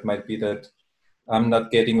charge. So it might be that I'm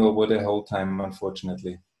not getting over the whole time,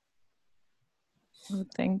 unfortunately. Oh,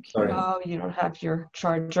 thank you. Sorry. Oh, you don't have your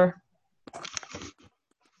charger?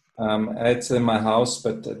 It's in my house,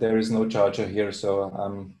 but there is no charger here, so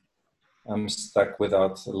I'm stuck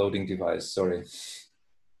without a loading device. Sorry.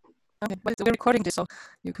 Okay, but we're recording this, so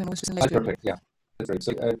you can always listen later. Perfect. Yeah, that's right.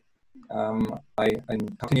 So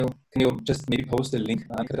Can you just maybe post the link?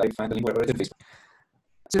 Could I find the link where it is?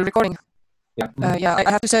 To the recording. Yeah. Yeah, I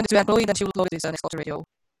have to send it to Employee, then she will upload it as next Culture Radio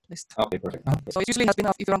list. Okay, perfect. Okay. So it usually has been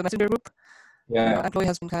up if you're on the Messenger group. Yeah. Employee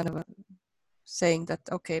has been kind of saying that,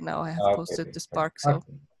 okay, now I have posted the Spark. So,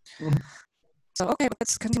 so okay, but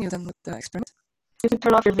let's continue then with the experiment. You can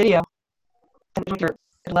turn off your video, and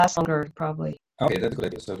it lasts longer probably. Okay, that's a good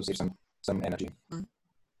idea. So to save some energy.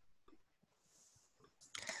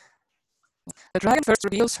 The dragon first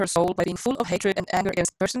reveals her soul by being full of hatred and anger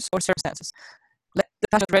against persons or circumstances. Let the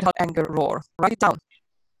passionate red-hot anger roar. Write it down.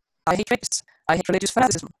 I hate rapists. I hate religious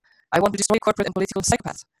fanaticism. I want to destroy corporate and political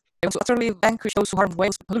psychopaths. I want to utterly vanquish those who harm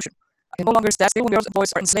whales with pollution. I can no longer stand still when girls and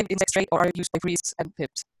boys are enslaved in sex trade or are abused by priests and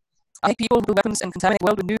pimps. I hate people who do weapons and contaminate the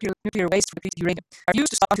world with nuclear waste to deplete uranium. I refuse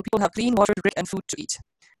to stop until people have clean water to drink and food to eat.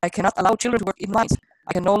 I cannot allow children to work in mines.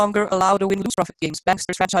 I can no longer allow the win-lose profit games,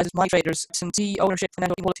 banksters, franchises, money traders, absentee ownership,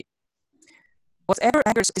 financial inequality. Whatever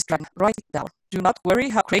angers this dragon, write it down. Do not worry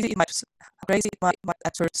how crazy it might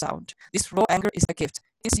at first sound. This raw anger is a gift.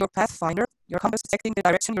 It is your pathfinder, your compass detecting the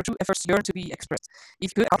direction your true efforts yearn to be expressed.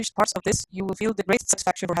 If you could accomplish parts of this, you will feel the greatest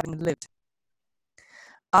satisfaction for having lived.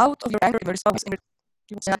 Out of your anger emerges always inner.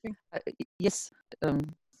 You will say something? Yes.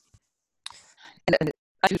 And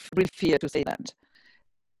I really fear to say that.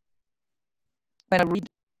 When I read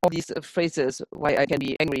all these phrases, why I can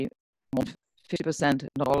be angry, 50%,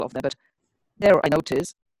 not all of them, but there I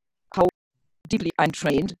notice how deeply I'm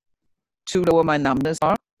trained to lower my numbers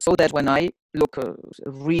are, so that when I look,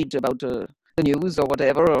 read about the news or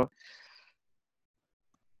whatever, or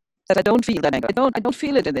that I don't feel that anger. I don't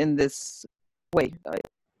feel it in this way.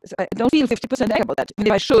 I don't feel 50% anger about that. Even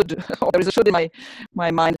if I should, or there is a should in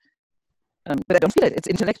my mind, but I don't feel it. It's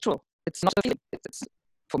intellectual. It's not a feeling. It's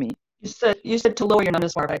for me. You said to lower your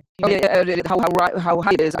numbers, Barbara. Oh yeah, how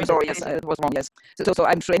high it is. I'm sorry. Yes, it was wrong. Yes. So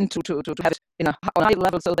I'm trained to have it on a high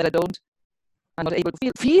level so that I'm not able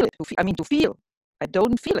to feel it. To feel. I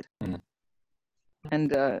don't feel it.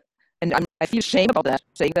 And I feel shame about that,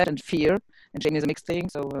 saying that, and fear. And shame is a mixed thing.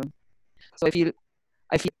 So I feel.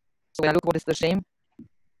 So when I look, what is the shame?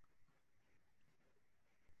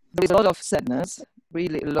 There is a lot of sadness,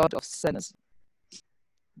 really a lot of sadness.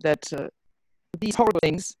 That these horrible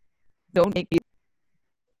things don't make me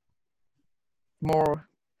more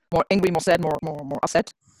angry, more sad, more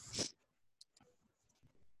upset.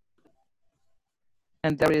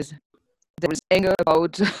 And there is anger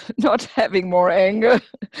about not having more anger.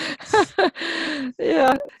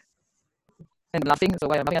 Yeah. And laughing, so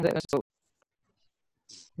why am I laughing? So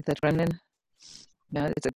that gremlin,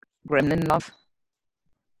 yeah, it's a gremlin laugh.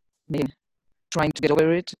 I mean, trying to get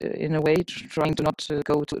over it in a way, trying to not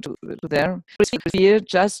go to there. Fear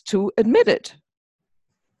just to admit it.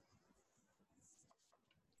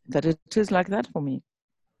 That it is like that for me.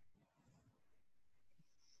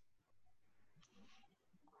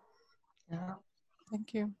 Yeah.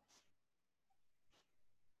 Thank you.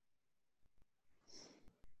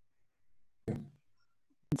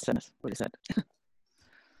 Sadness, what is that?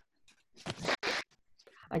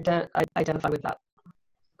 I identify with that.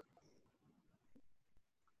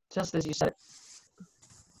 Just as you said.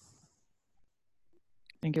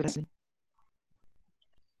 Thank you, Leslie.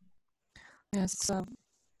 Yes,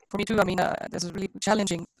 for me too. I mean, this is really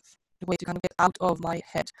challenging the way to kind of get out of my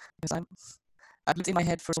head, because I've lived in my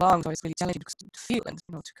head for so long, so it's really challenging to feel and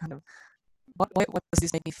to kind of what does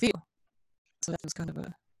this make me feel? So that was kind of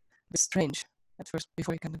a bit strange at first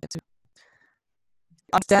before you kind of get to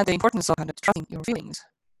understand the importance of kind of trusting your feelings,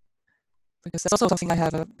 because that's also something I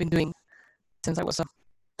have been doing since I was as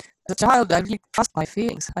a child. I really trust my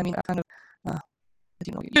feelings. I mean, I kind of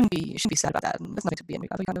you shouldn't be sad about that, and there's nothing to be angry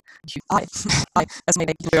about. Kind of I as my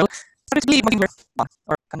girl started to believe when we were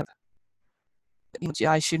or kind of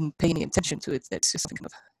I shouldn't pay any attention to it. That's just something kind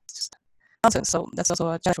of it's just nonsense. So that's also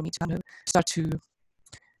a challenge for me to kind of start to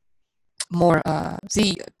more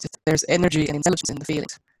see that there's energy and intelligence in the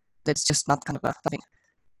feelings. That's just not kind of nothing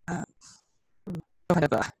kind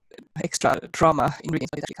of extra drama ingredients,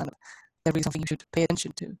 but it's actually kind of definitely something you should pay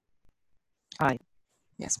attention to.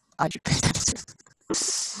 Yes, I should pay attention to.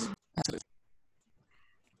 Absolutely.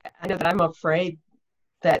 I know that I'm afraid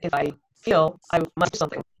that if I feel, I must do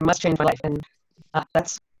something. I must change my life, and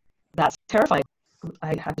that's terrifying.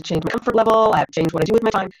 I have to change my comfort level. I have to change what I do with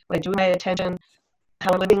my time, what I do with my attention,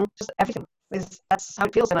 how I'm living, just everything. That's how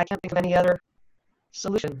it feels, and I can't think of any other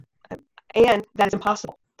solution. And that is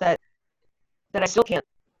impossible. That I still can't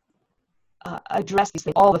address these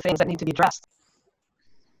things, all the things that need to be addressed.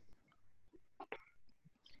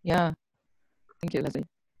 Yeah. Thank you, Leslie.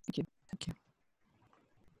 Thank you.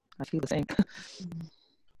 I feel the same.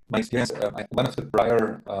 my experience, one of the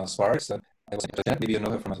prior sparks, I was in Janet, maybe you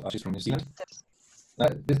know her from, she's from New Zealand.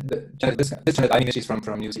 This Janet Eininger, she's from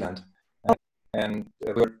New Zealand. And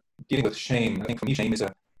we're dealing with shame. I think for me, shame is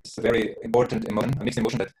a very important emotion, a mixed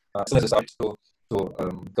emotion that still has a start to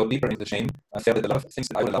go deeper into the shame. I felt that a lot of things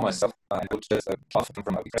that I would allow myself, I would just off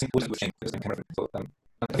from expressing with shame because I'm kind of, so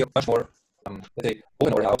I feel much more, let's say,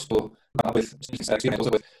 open or out to come up with experience,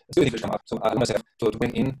 also with stupid things come up. So I allow myself to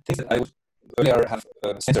bring in things that I would earlier have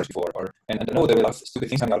censored before, and I know there will be a lot of stupid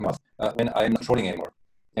things coming out of my mouth when I'm not controlling anymore.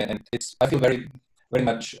 And I feel very, very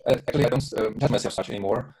much, actually I don't judge myself such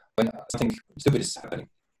anymore when something stupid is happening.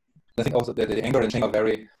 I think also that the anger and shame are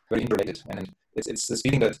very, very interrelated, and it's this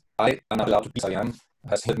feeling that I am not allowed to be as I am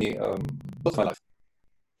has helped me both my life.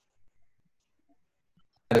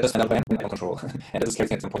 And it does end up when I don't control, and it is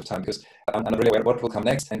scary at some point in time because I'm not really aware of what will come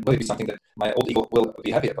next, and will it be something that my old ego will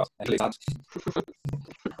be happy about? Actually, it's not.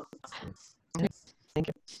 Thank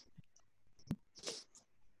you.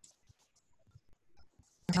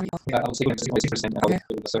 Yeah, I was saying 6%. Okay.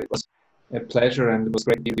 So it was a pleasure, and it was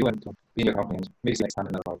great to be with you and to be in your company. And maybe see you next time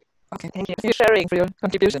in another talk. Okay, Thank you. Thank you for sharing, for your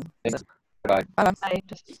contribution. Thanks. Bye. Bye.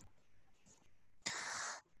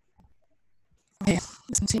 Okay,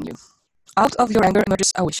 let's continue. Out of your anger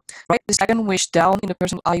emerges a wish. Write this dragon wish down in a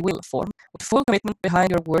personal I will form, with full commitment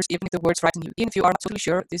behind your words, even if the words frighten you. Even if you are not totally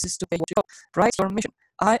sure this is to pay what you hope. Write your mission.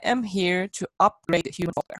 I am here to upgrade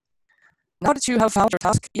human software. Now that you have found your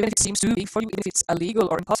task, even if it seems too big for you, even if it's illegal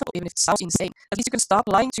or impossible, even if it sounds insane, at least you can stop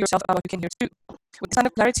lying to yourself about what you can here to do. With this kind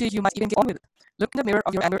of clarity, you might even get on with it. Look in the mirror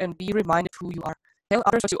of your anger and be reminded who you are. Tell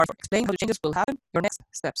others what you are for. Explain how the changes will happen, your next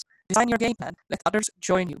steps. Design your game plan. Let others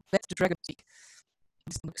join you. Let the dragon speak.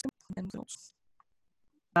 And those.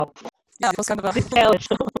 Wow. Yeah, it was kind of a challenge.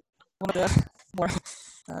 one of the more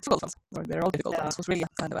difficult ones. Or they're all difficult. Yeah. This was really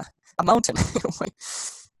kind of a mountain in a way.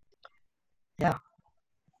 Yeah.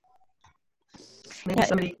 Maybe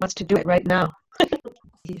somebody wants to do it right now.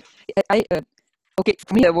 Okay,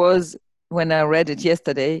 for me, there was, when I read it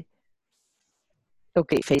yesterday,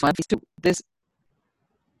 okay, phase 1, phase 2.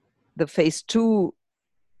 The phase 2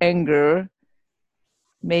 anger,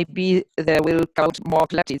 maybe there will come out more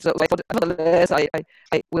clarity. So nevertheless, I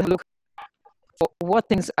will look for what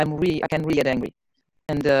things I can really get angry.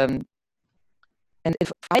 And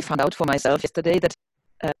if I found out for myself yesterday that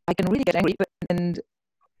I can really get angry, and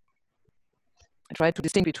I try to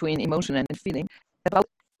distinguish between emotion and feeling about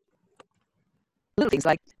little things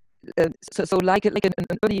like like an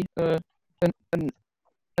early an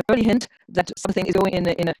early hint that something is going in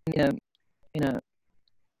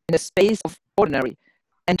a space of ordinary,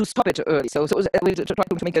 and to stop it early. So we'll try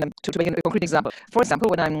to make a concrete example. For example,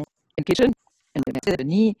 when I'm in the kitchen and with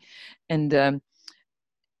Denis,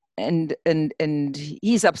 and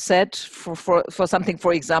he's upset for something.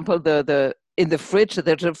 For example, the in the fridge,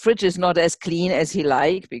 the fridge is not as clean as he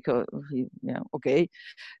like because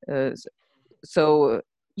so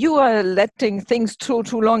you are letting things too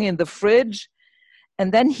long in the fridge,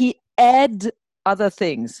 and then he add other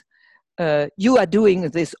things. You are doing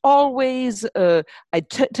this always. I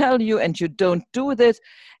tell you, and you don't do this,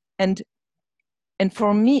 and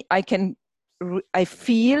for me, I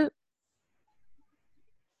feel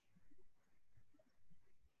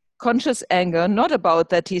conscious anger, not about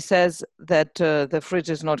that he says that the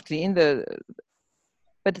fridge is not clean,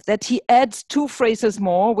 but that he adds 2 phrases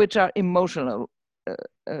more, which are emotional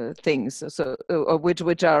things, so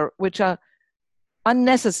which are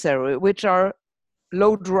unnecessary, which are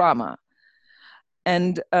low drama,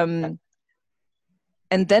 and then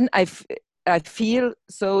I feel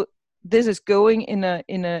so this is going in a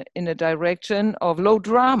direction of low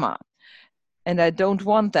drama, and I don't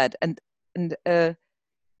want that, and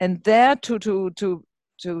there to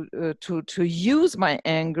use my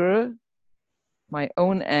anger, my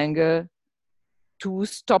own anger, to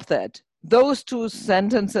stop that. Those 2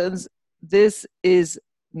 sentences, this is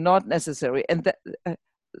not necessary, and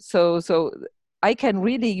so I can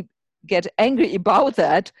really get angry about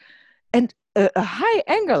that, and a high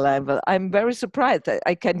anger level. I'm very surprised that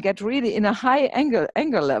I can get really in a high anger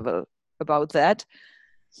level about that,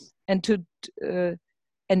 and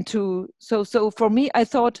so for me, I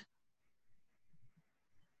thought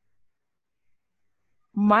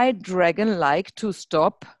my dragon like to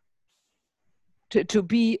stop, to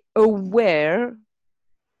be aware,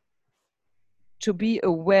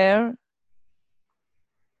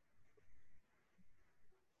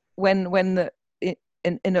 when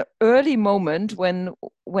in an early moment when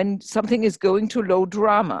something is going to low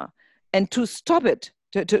drama, and to stop it,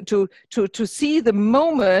 to see the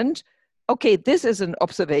moment. Okay, this is an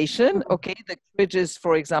observation. Okay, the fridge is,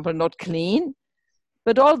 for example, not clean.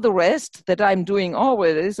 But all the rest that I'm doing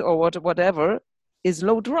always or whatever is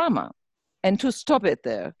low drama, and to stop it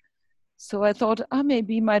there. So I thought,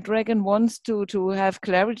 maybe my dragon wants to have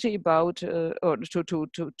clarity about or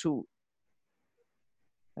to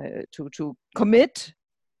commit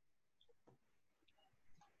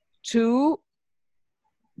to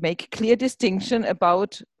make clear distinction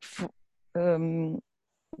about when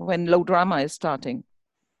low drama is starting.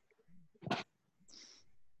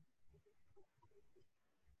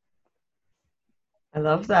 I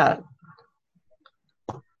love that.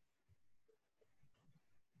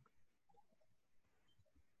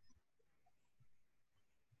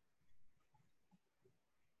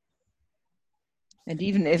 And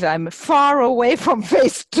even if I'm far away from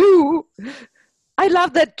phase 2, I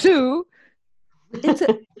love that too.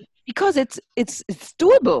 Because it's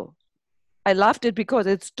doable. I loved it because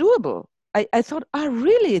it's doable. I thought,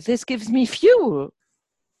 really, this gives me fuel.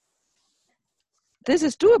 This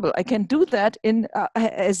is doable. I can do that in,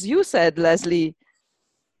 as you said, Leslie.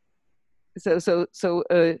 So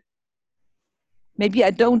maybe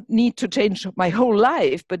I don't need to change my whole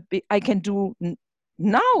life, but I can do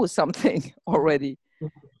now something already.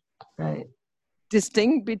 Right.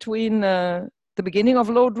 Distinct between the beginning of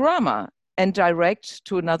low drama and direct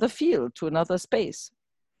to another field, to another space.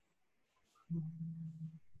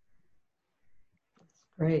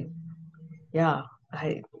 Great. Yeah,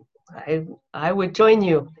 I would join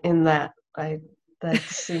you in that. That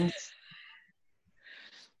seems.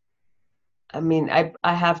 I mean,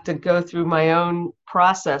 I have to go through my own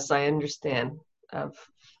process. I understand of,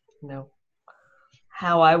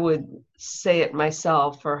 how I would say it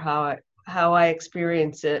myself, or how I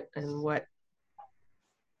experience it, and what.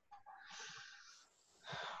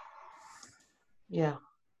 Yeah.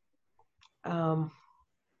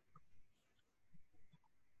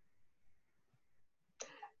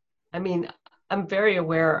 I mean, I'm very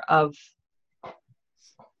aware of,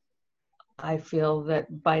 I feel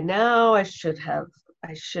that by now I should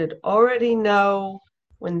already know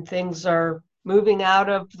when things are moving out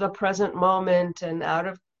of the present moment and out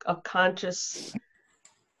of a conscious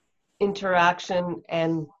interaction,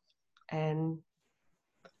 and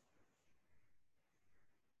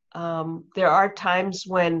there are times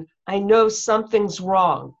when I know something's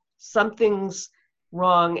wrong,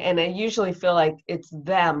 and I usually feel like it's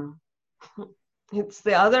them. It's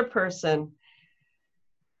the other person.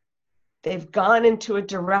 They've gone into a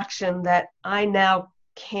direction that I now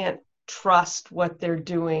can't trust what they're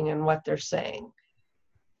doing and what they're saying.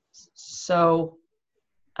 So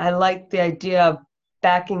I like the idea of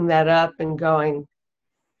backing that up and going,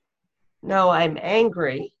 no, I'm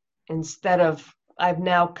angry, instead of I've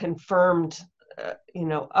now confirmed,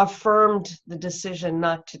 affirmed the decision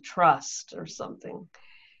not to trust or something.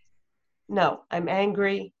 No, I'm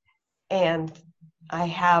angry, and I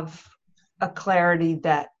have a clarity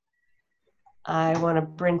that I want to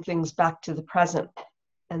bring things back to the present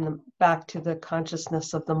and back to the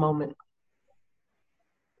consciousness of the moment.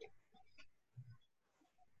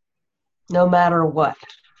 No matter what.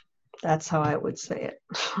 That's how I would say it.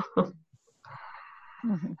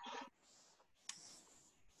 Mm-hmm.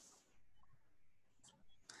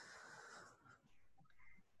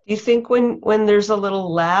 Do you think when there's a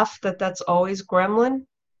little laugh that's always gremlin?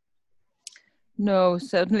 No,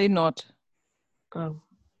 certainly not. Oh.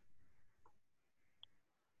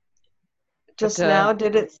 Just now,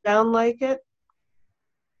 did it sound like it?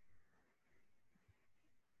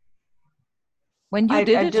 When you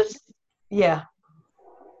did it? Yeah.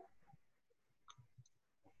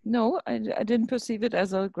 No, I didn't perceive it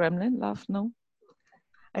as a gremlin laugh, no.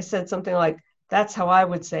 I said something like, that's how I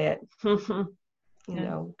would say it.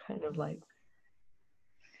 Kind of like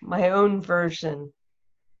my own version.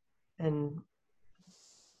 And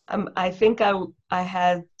I think I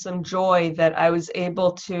had some joy that I was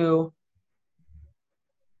able to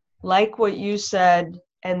like what you said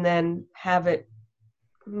and then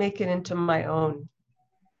make it into my own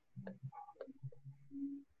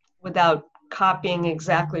without copying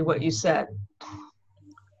exactly what you said.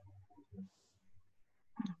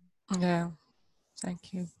 Yeah,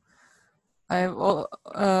 thank you.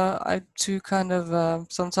 I too kind of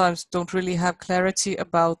sometimes don't really have clarity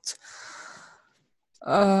about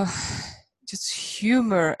just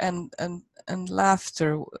humor and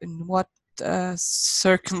laughter. In what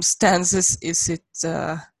circumstances is it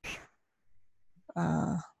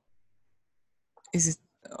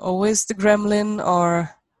always the gremlin, or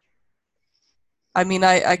I mean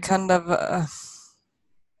I kind of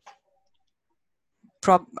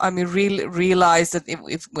really realize that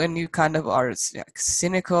if when you kind of are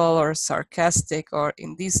cynical or sarcastic or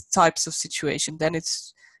in these types of situations, then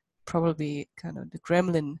it's probably kind of the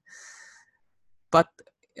gremlin. But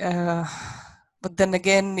then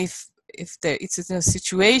again, if it's in a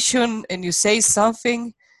situation and you say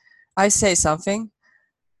something, I say something,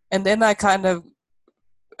 and then I kind of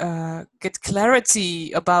get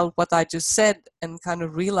clarity about what I just said and kind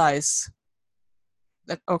of realize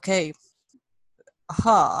that, okay,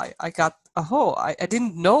 I got, I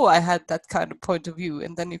didn't know I had that kind of point of view.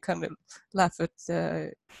 And then you kind of laugh at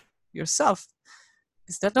yourself.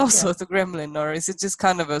 Is that also the gremlin, or is it just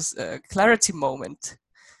kind of a clarity moment?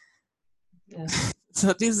 Yeah.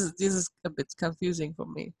 So this is a bit confusing for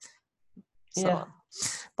me. So, Yeah.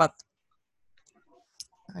 but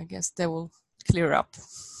I guess they will clear up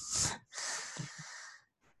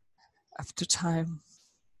after time.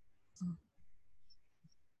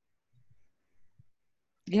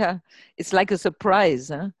 Yeah, it's like a surprise,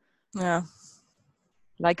 huh? Yeah.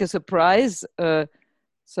 Like a surprise.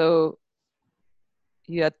 So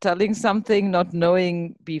you are telling something, not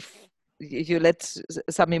knowing you let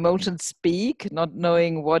some emotions speak, not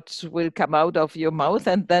knowing what will come out of your mouth,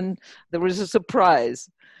 and then there is a surprise.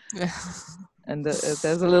 Yeah. And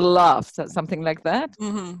there's a little laugh, something like that.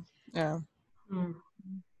 Mm-hmm. Yeah. Mm.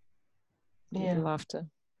 Little Yeah. laughter.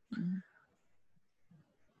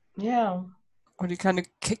 Yeah. Or you kind of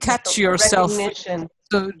catch Like yourself recognition.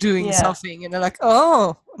 doing something, and they're like,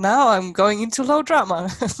 oh, now I'm going into low drama.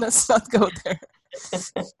 Let's not go there.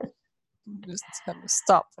 Just kind of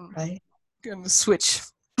stop and kind of switch.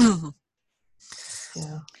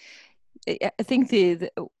 Yeah. I think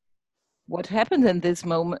what happened in this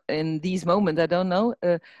moment, in these moments, I don't know.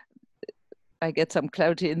 I get some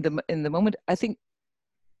clarity in the moment. I think,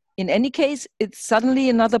 in any case, it's suddenly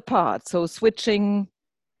another part. So switching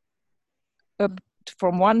up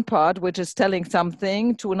from one part, which is telling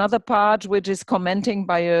something, to another part, which is commenting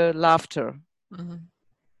by a laughter. Mm-hmm.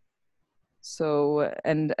 So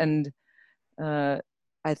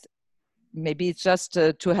maybe it's just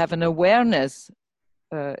to have an awareness.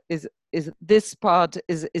 Is this part,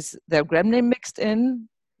 is there gremlin mixed in?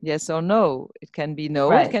 Yes or no? It can be no.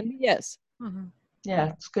 Right. It can be yes. Mm-hmm. Yeah,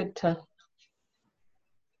 it's good to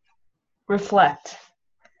reflect.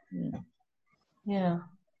 Yeah. Yeah.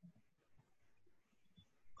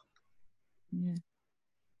 Yeah.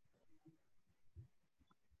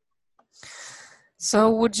 So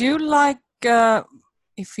would you like,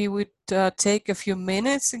 if you would take a few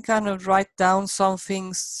minutes and kind of write down some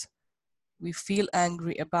things we feel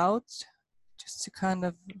angry about, just to kind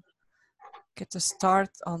of get a start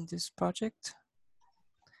on this project?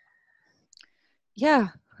 Yeah.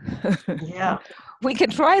 Yeah. We can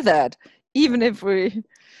try that, even if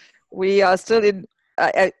we are still in.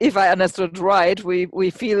 If I understood right, we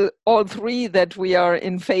feel all three that we are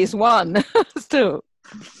in phase one still.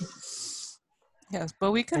 Yes,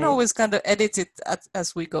 but we can always kind of edit it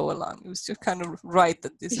as we go along. We just kind of write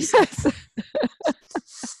that this is Yes.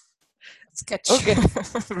 sketch Okay.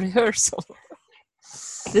 rehearsal.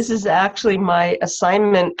 This is actually my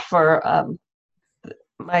assignment for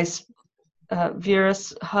my Vera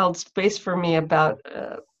held space for me about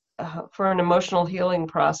for an emotional healing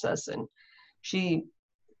process, and she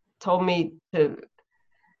told me to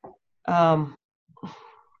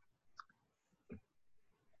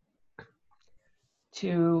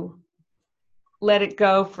let it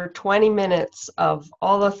go for 20 minutes of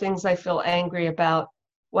all the things I feel angry about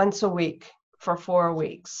once a week for 4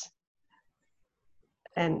 weeks.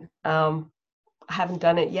 And I haven't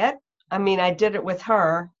done it yet. I mean, I did it with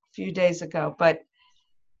her a few days ago, but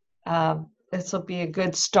this will be a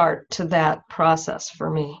good start to that process for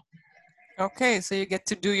me. Okay, so you get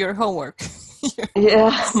to do your homework. Yeah,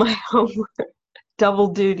 my homework, double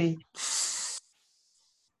duty.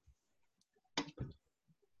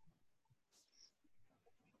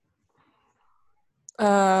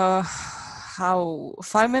 How,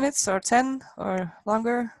 5 minutes or 10 or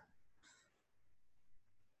longer?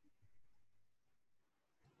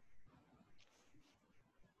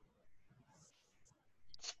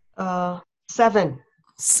 Uh, 7.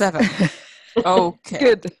 7. Okay.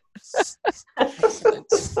 Good.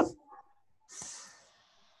 Excellent.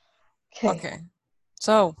 Okay.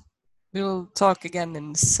 So we'll talk again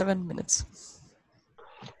in 7 minutes.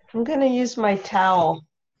 I'm going to use my towel.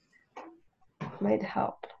 Might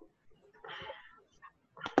help.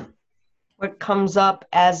 What comes up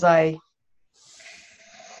as I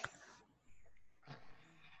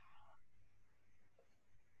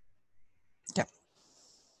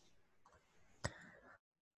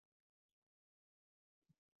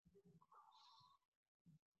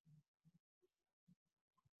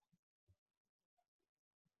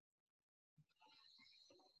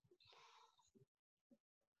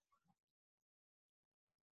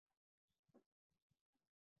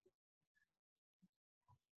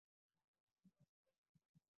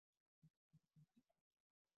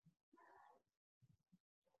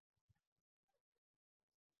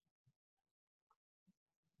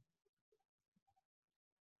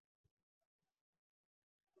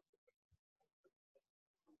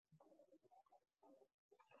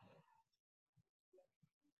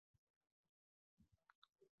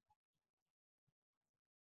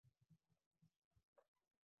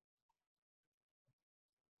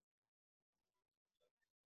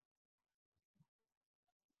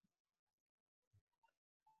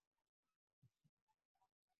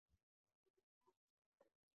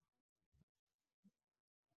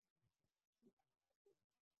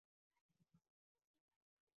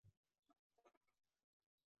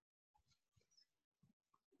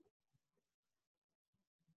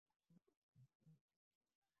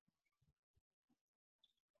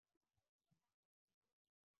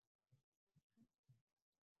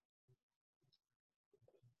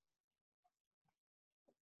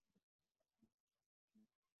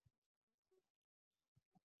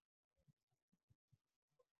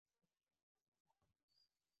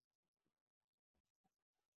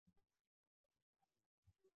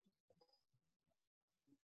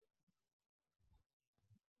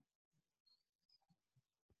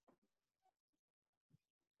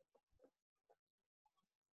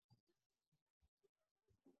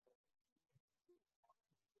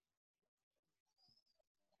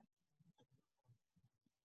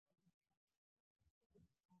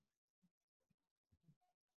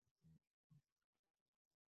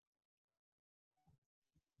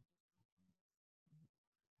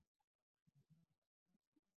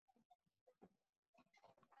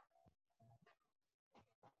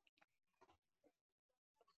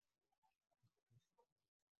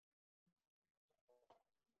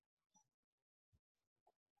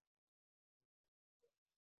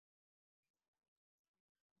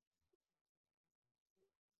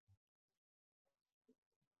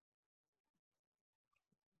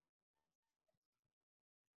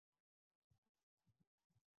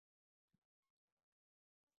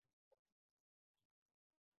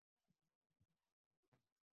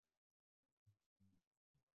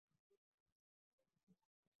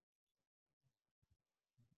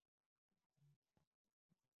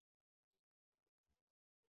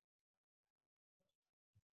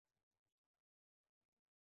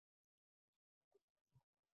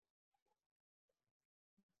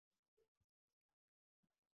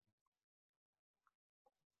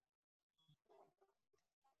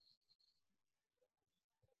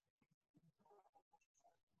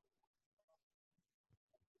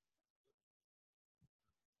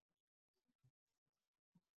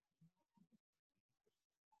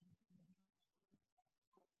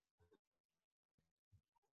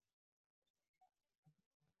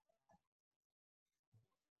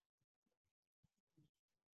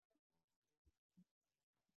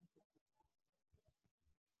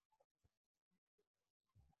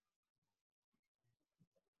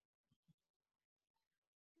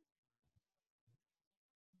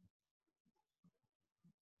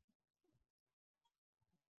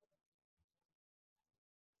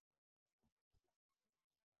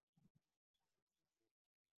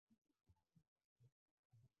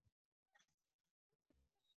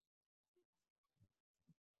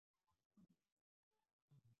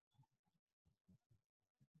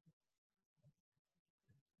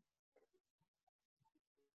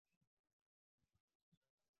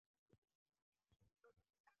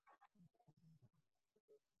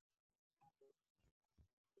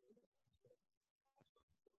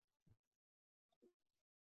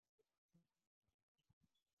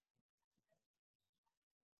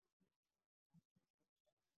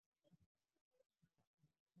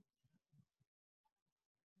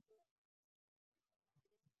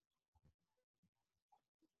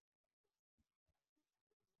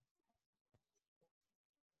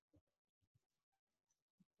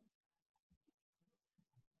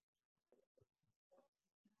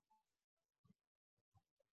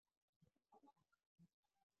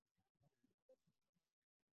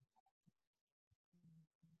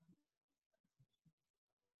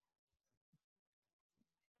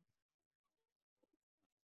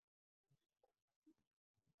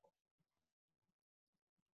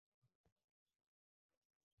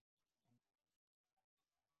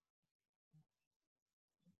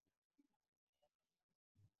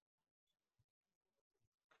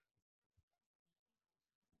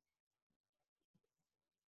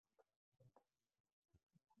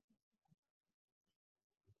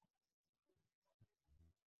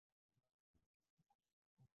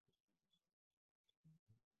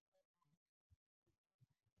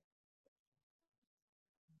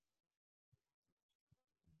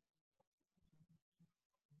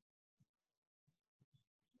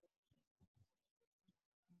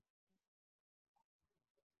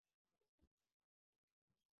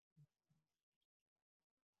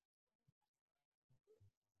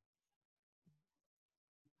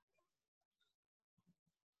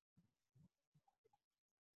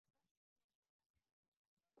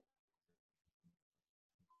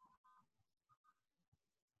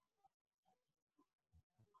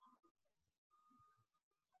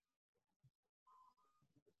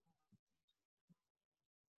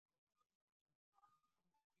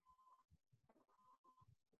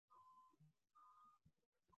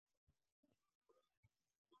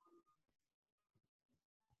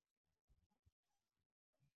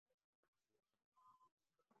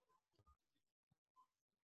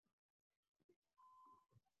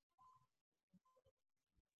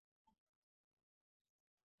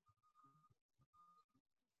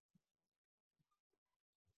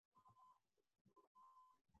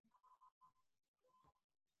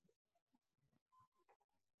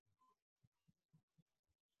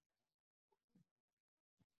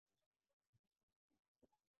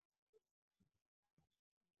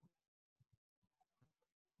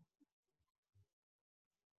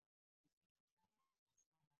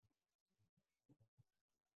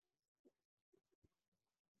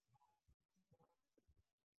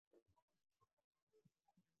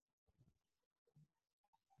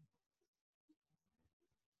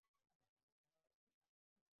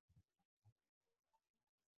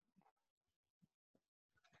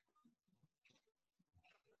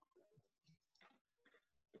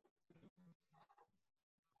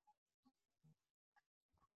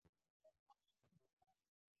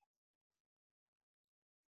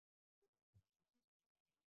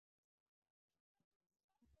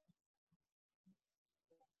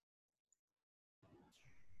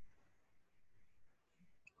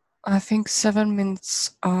I think 7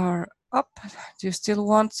 minutes are up. Do you still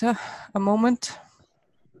want a moment?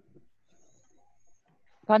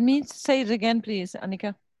 Pardon me, say it again, please,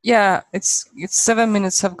 Annika. Yeah, it's 7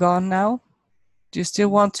 minutes have gone now. Do you still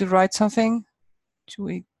want to write something? Do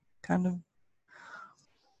we kind of,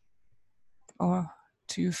 or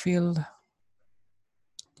do you feel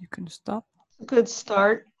you can stop? Good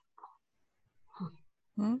start.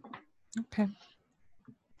 Okay.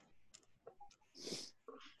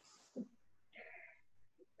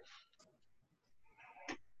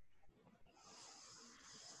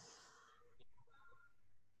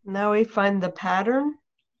 Now we find the pattern.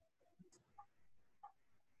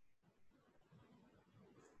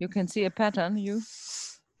 You can see a pattern, you?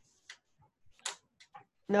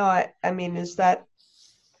 No, I mean, is that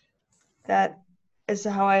is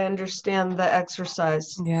how I understand the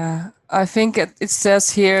exercise. Yeah, I think it says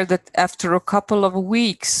here that after a couple of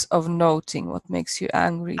weeks of noting what makes you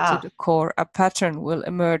angry to the core, a pattern will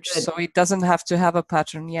emerge. Good. So it doesn't have to have a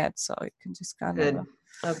pattern yet. So it can just kind Good. of.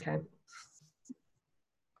 Okay.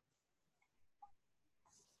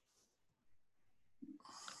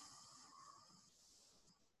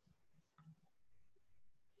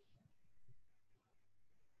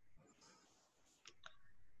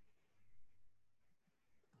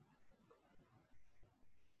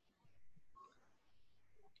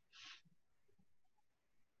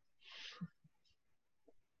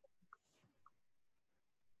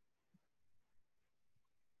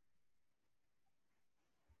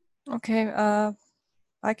 Okay,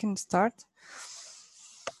 I can start.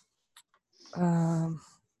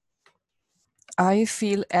 I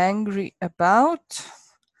feel angry about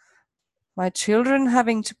my children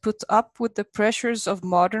having to put up with the pressures of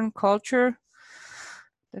modern culture,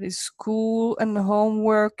 that is school and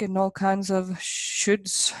homework and all kinds of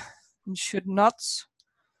shoulds and should nots.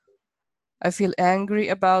 I feel angry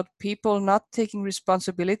about people not taking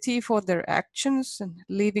responsibility for their actions and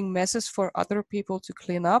leaving messes for other people to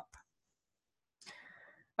clean up.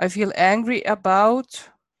 I feel angry about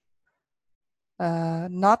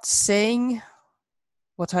not saying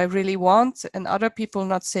what I really want and other people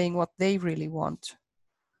not saying what they really want.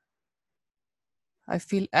 I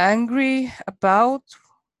feel angry about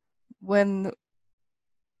when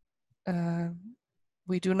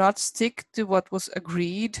we do not stick to what was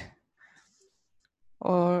agreed,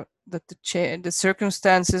 or that the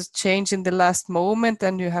circumstances change in the last moment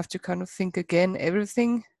and you have to kind of think again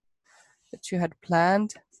everything that you had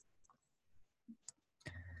planned.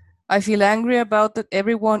 I feel angry about that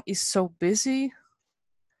everyone is so busy.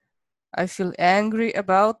 I feel angry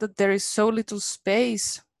about that there is so little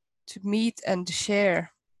space to meet and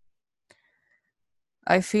share.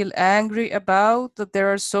 I feel angry about that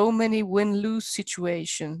there are so many win-lose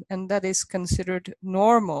situations and that is considered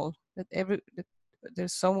normal, that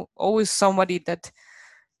there's always somebody that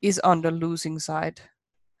is on the losing side.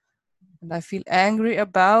 And I feel angry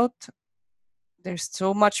about there's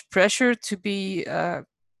so much pressure to be a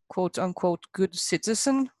quote unquote good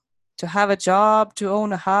citizen, to have a job, to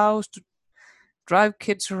own a house, to drive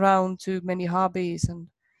kids around, to many hobbies and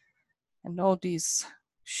all these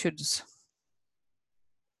shoulds.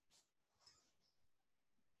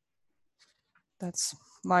 That's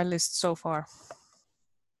my list so far.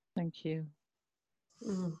 Thank you.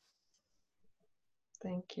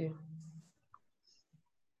 Thank you.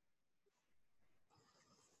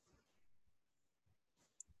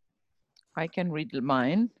 I can read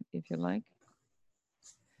mine if you like.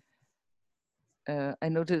 I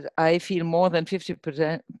noted I feel more than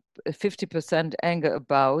 50% anger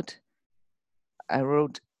about. I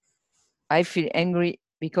wrote, I feel angry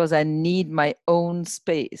because I need my own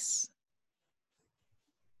space.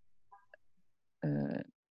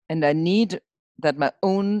 And I need that my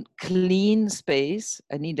own clean space,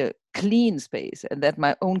 I need a clean space, and that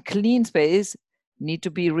my own clean space need to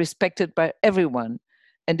be respected by everyone.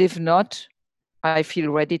 And if not, I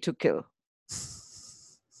feel ready to kill.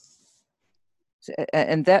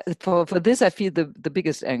 And that for this, I feel the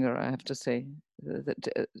biggest anger, I have to say,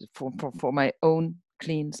 for my own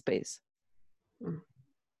clean space.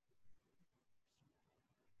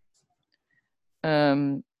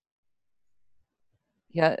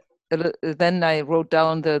 Yeah. Then I wrote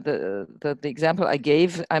down the example I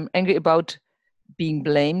gave. I'm angry about being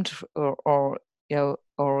blamed or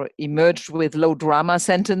emerged with low drama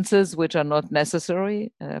sentences which are not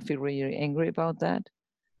necessary. I feel really angry about that.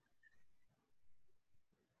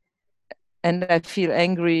 And I feel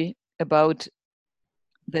angry about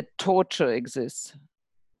that torture exists,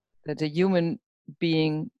 that a human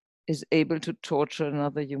being is able to torture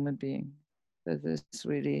another human being. That is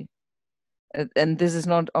really, and this is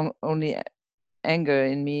not only anger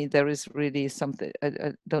in me, there is really something,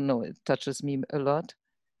 I don't know, it touches me a lot.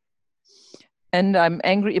 And I'm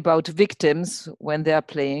angry about victims when they are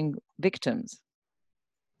playing victims.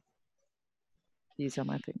 These are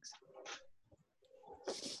my things.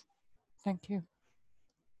 Thank you.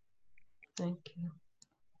 Thank you.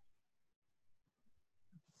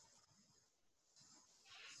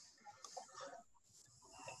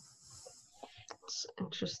 It's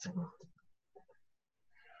interesting.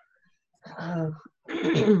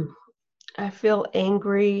 I feel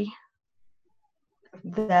angry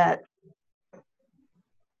that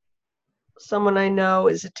someone I know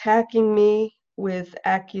is attacking me with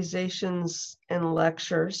accusations and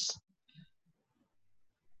lectures.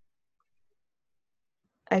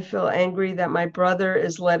 I feel angry that my brother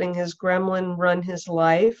is letting his gremlin run his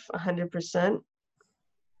life 100%.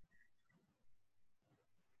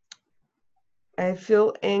 I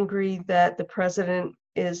feel angry that the president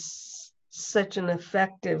is such an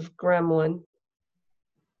effective gremlin.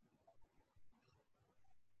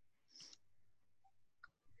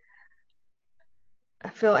 I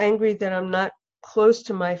feel angry that I'm not close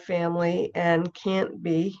to my family and can't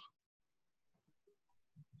be.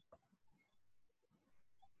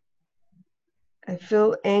 I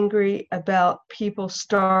feel angry about people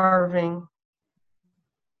starving,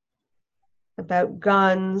 about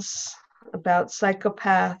guns, about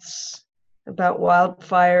psychopaths, about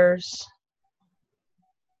wildfires,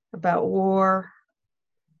 about war,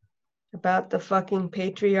 about the fucking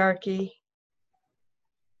patriarchy,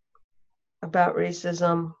 about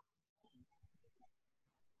racism,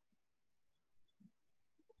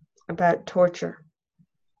 about torture.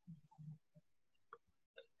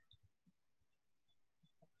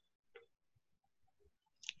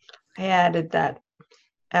 I added that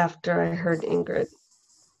after I heard Ingrid.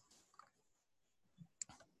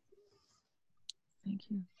 Thank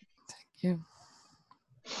you. Thank you.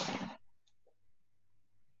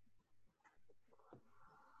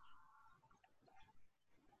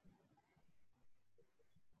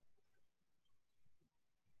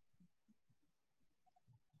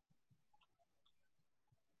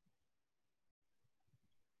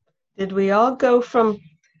 Did we all go from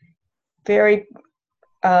very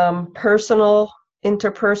personal,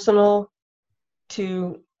 interpersonal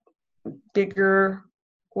to bigger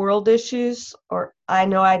world issues? Or I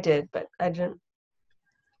know I did, but I don't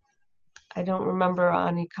remember,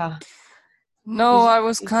 Annika. No, I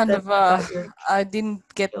was You kind said of, about your I didn't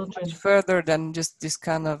get children. much further than just this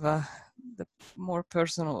kind of the more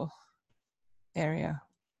personal area.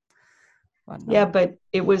 But no. Yeah, but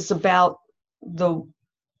it was about the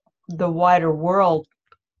wider world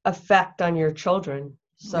effect on your children.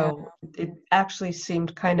 So it actually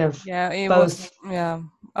seemed kind of Yeah, it both. was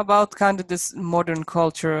about kind of this modern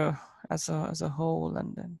culture as a whole,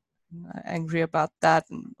 and then angry about that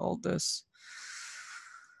and all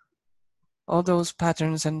those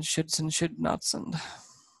patterns and should nots and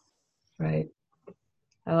Right.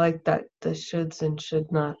 I like that, the shoulds and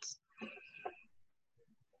should nots.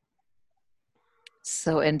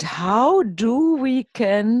 So, and how do we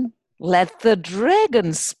can let the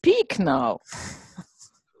dragon speak now?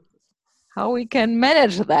 How we can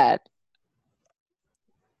manage that?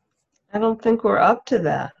 I don't think we're up to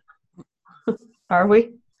that. Are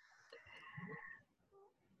we?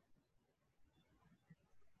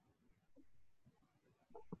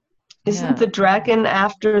 Isn't the dragon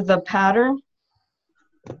after the pattern?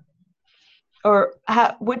 Or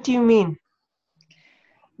what do you mean?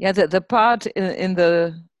 Yeah, the part in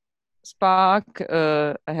the spark,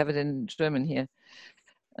 I have it in German here.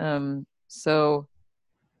 So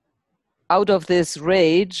out of this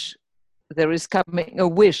rage, there is coming a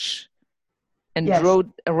wish, and Yes.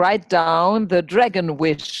 write down the dragon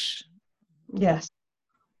wish. Yes.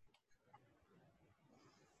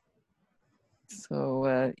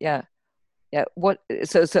 So yeah. What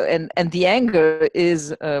so and the anger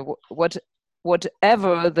is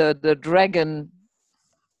whatever the dragon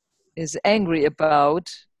is angry about.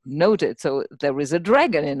 Note it. So there is a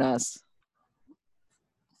dragon in us.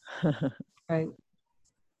 Right.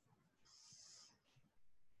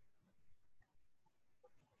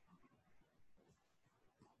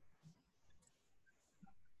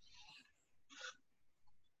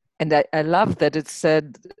 And I love that it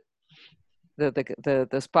said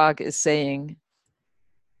the spark is saying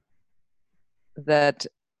that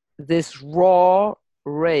this raw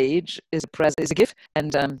rage is a gift,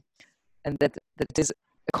 and that it is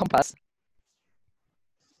a compass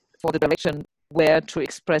for the direction where to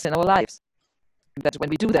express in our lives. And that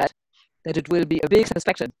when we do that, that it will be a big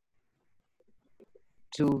satisfaction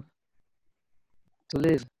to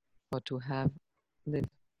live or to have lived.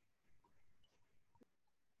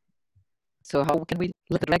 So how can we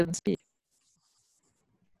let the dragon speak?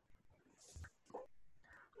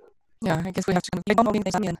 Yeah, I guess we have to complete all in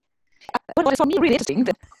the and what is for me really interesting,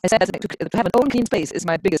 that I said to have an own clean space is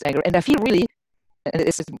my biggest anger, and I feel really, and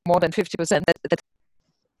it's more than 50%,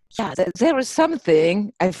 that there is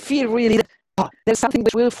something, I feel really that there's something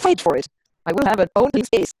which will fight for it. I will have an own clean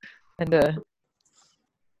space. And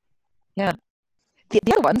yeah, the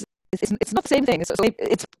other ones, it's not the same thing. So I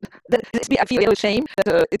feel a little shame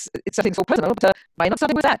that it's something so personal, but why not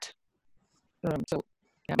starting with that? So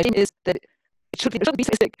yeah, my shame is that it shouldn't be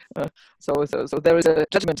sadistic. So there is a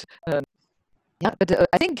judgment. Yeah, but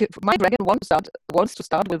I think my dragon wants to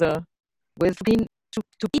start with clean,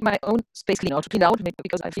 to keep my own space clean, or to clean out, maybe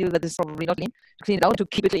because I feel that this is probably not clean. To clean it out, to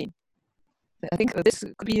keep it clean. I think this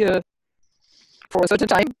could be for a certain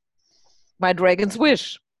time my dragon's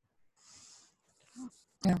wish.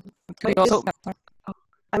 Yeah.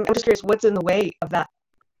 I'm just curious, what's in the way of that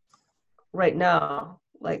right now?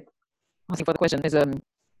 Like, I think for the question is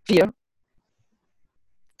fear,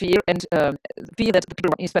 and fear that the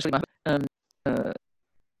people, especially my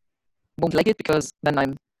won't like it, because then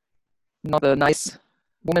I'm not a nice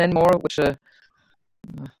woman anymore, which is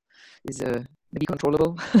maybe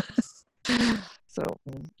controllable. So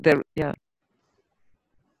there, yeah.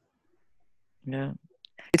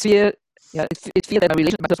 It's fear. Yeah, it's fear that my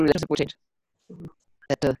relationship will change.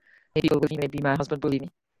 That maybe people will leave me, maybe my husband will leave me.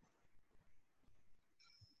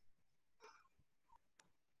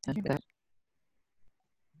 That.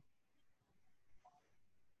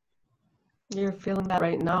 You're feeling that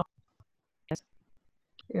right now. Yes.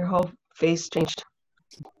 Your whole face changed.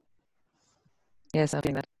 Yes, I'm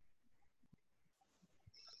feeling that.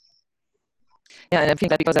 Yeah, and I'm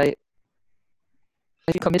feeling that because I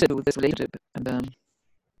feel committed to this relationship, and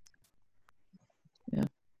yeah,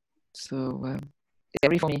 so it's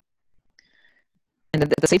scary for me. And at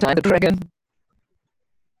the same time, the dragon.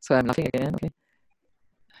 So I'm laughing again. Okay,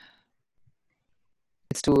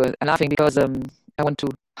 it's too. I'm laughing because I want to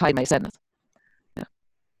hide my sadness.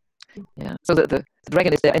 Yeah. So the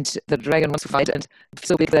dragon is there, and the dragon wants to fight, and it's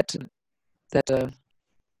so big that there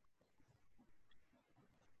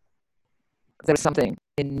is something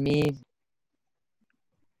in me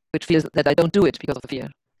which feels that I don't do it because of the fear.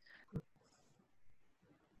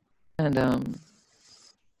 And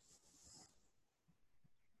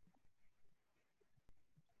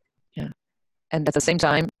yeah, and at the same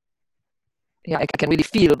time, yeah, I can really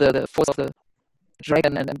feel the force of the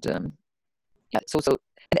dragon, and yeah,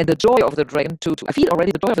 and the joy of the dragon to I feel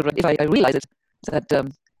already the joy of the dragon if I realize it, that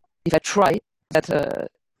if I try, that there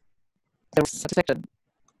is satisfaction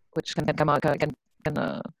which can come out, can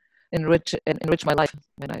enrich my life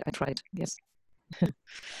when I try it. Yes.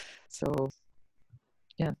 So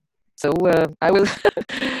yeah, so I will.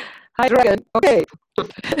 Hi dragon. Okay.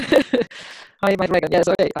 Hi my dragon. Yes.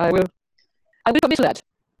 Okay. I will commit to that.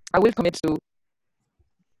 I will commit to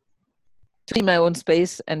clean my own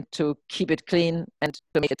space and to keep it clean and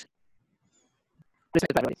to make it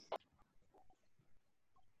respected by everybody.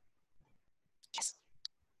 Yes.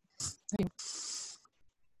 Thank you.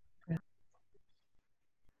 Yeah.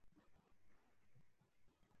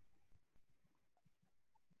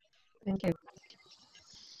 Thank you.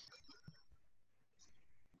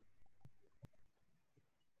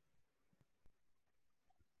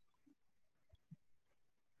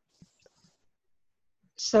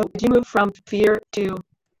 So did you move from fear to,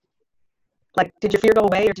 like, did your fear go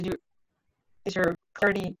away, or is your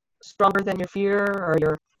clarity stronger than your fear or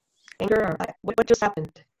your anger, or what just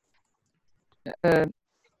happened?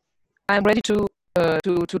 I'm ready to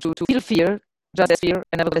feel fear, just as fear,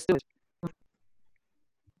 and nevertheless do it.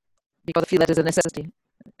 Because I feel that is a necessity,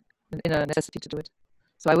 a necessity to do it.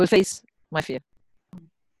 So I will face my fear.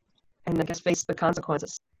 And I guess face the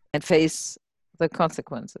consequences. And face the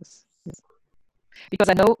consequences. Yes. Because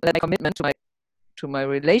I know that my commitment to my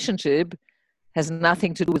relationship has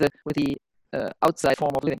nothing to do with the outside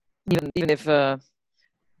form of living. Even if the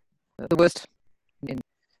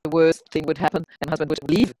worst thing would happen and my husband would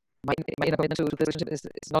leave, my inner commitment to the relationship is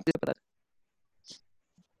not this but that.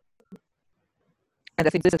 And I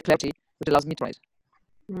think this is clarity which allows me to write.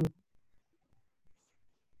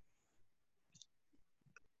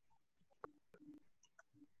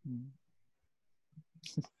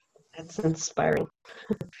 That's inspiring.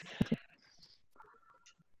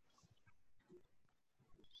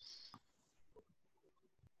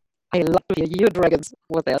 I love to hear your dragons,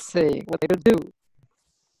 what they're saying, what they will do.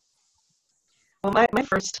 Well, my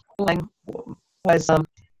first line was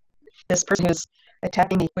this person who's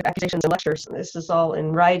attacking me with accusations and lectures. This is all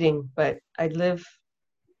in writing, but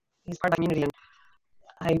he's part of my community, and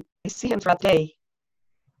I see him throughout the day.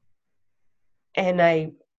 and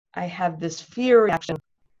I have this fear reaction.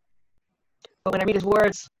 But when I read his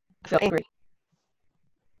words, I feel angry.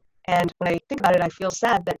 And when I think about it, I feel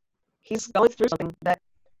sad that he's going through something that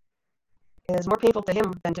is more painful to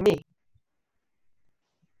him than to me.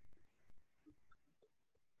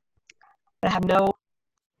 But I have no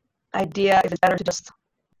idea if it's better to just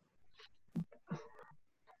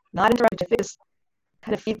not interrupt, which I think is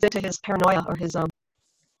kind of feeds into his paranoia or his I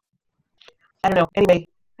don't know. Anyway,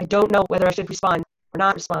 I don't know whether I should respond or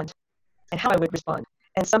not respond, and how I would respond.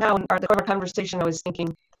 And somehow in the conversation, I was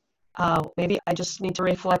thinking, maybe I just need to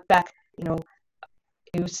reflect back. You know,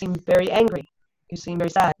 you seem very angry. You seem very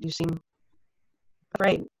sad. You seem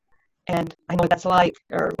afraid. And I know what that's like,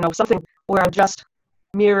 or something where I'm just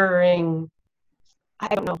mirroring.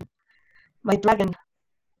 I don't know. My dragon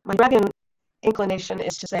inclination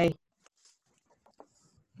is to say,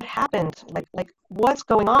 what happened? Like what's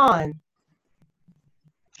going on?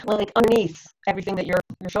 Like underneath everything that you're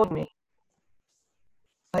showing me.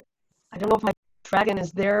 But I don't know if my dragon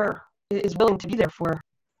is willing to be there for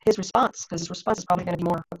his response, because his response is probably going to be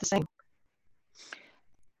more of the same.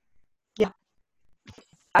 Yeah.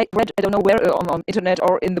 I read, I don't know where, on internet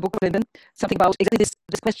or in the book of Linden, something about exactly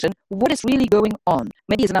this question. What is really going on?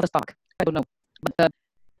 Maybe it's another spark. I don't know. But,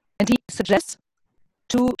 and he suggests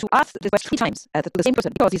to ask the question 3 times at the same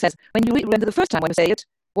person, because he says, when you remember the first time when you say it,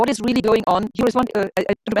 what is really going on? You respond, I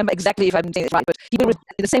don't remember exactly if I'm saying it right, but he will respond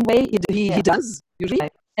in the same way he does, usually.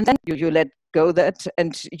 Right. And then you let go that,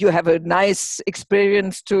 and you have a nice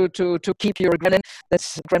experience to keep your gremlin.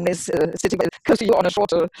 That's gremlin is sitting close to you on a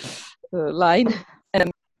shorter line. And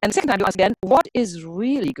the second time you ask again, what is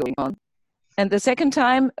really going on? And the second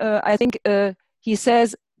time, I think he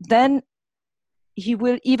says, then he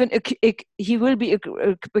will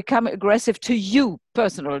become aggressive to you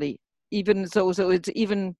personally. Even so it's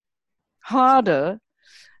even harder.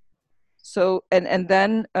 So and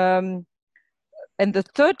then and the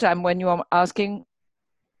third time when you are asking,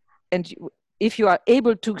 and if you are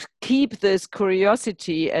able to keep this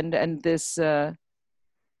curiosity and this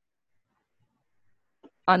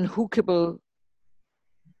unhookable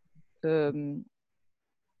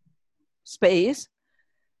space,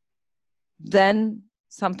 then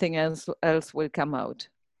something else will come out.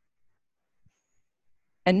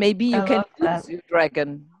 And maybe you can use your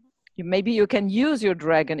dragon. Maybe you can use your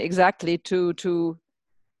dragon exactly to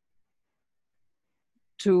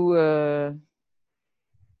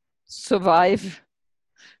survive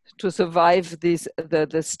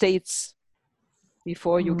the states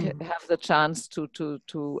before you can have the chance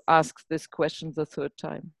to ask this question the third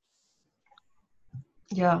time.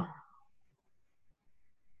 Yeah.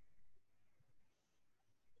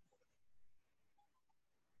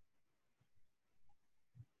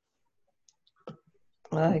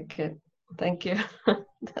 Like it. Thank you.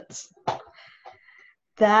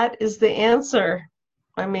 That is the answer.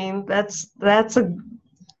 I mean, that's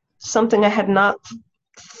something I had not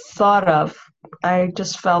thought of. I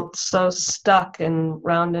just felt so stuck and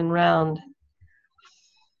round.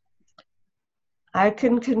 I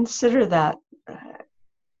can consider that.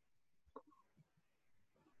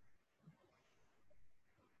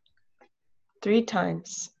 Three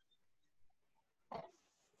times.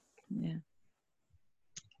 Yeah.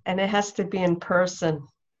 And it has to be in person,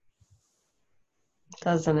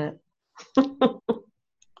 doesn't it?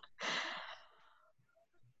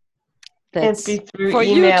 That's can't be through for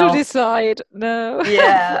email. You to decide. No.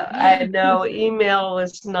 Yeah, I know. Email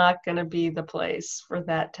is not going to be the place for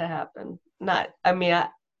that to happen. Not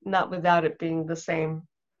without it being the same.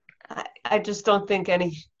 I just don't think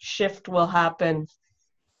any shift will happen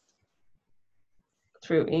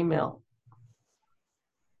through email.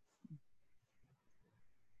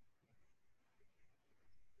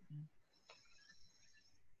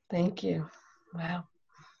 Thank you. Wow.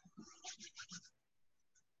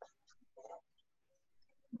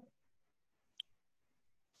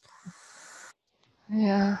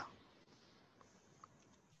 Yeah.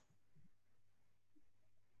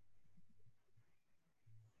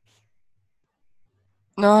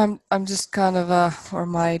 No, I'm just kind of or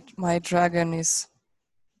my dragon is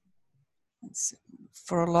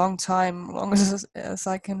for a long time, long as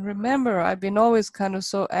I can remember, I've been always kind of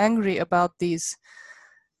so angry about these.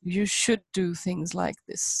 You should do things like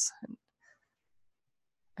this,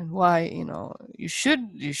 and why, you should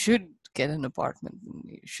get an apartment, and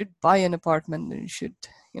you should buy an apartment, and you should,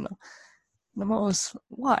 and I'm always,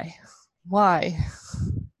 why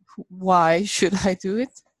should I do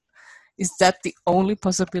it? Is that the only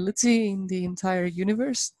possibility in the entire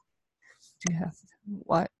universe? Do you have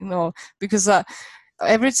why? Because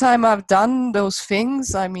every time I've done those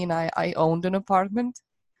things, I mean, I owned an apartment,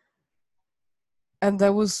 and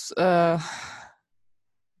there was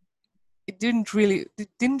it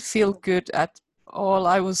didn't feel good at all.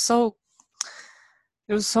 There was so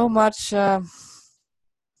much there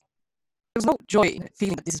was no joy in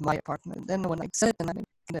feeling that this is my apartment. Then when I said and I made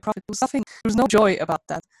a profit, there was no joy about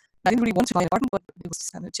that. I didn't really want to buy an apartment, but it was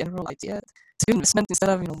kind of general idea. It's an investment. Instead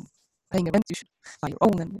of paying a rent, you should buy your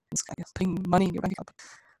own, and it's kind of putting money in your bank account.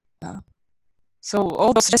 So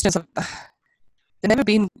all those suggestions have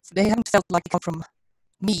they haven't felt like they come from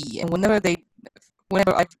me. And whenever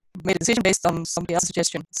I've made a decision based on somebody else's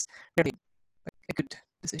suggestion, it's really a good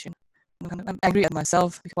decision. I'm angry at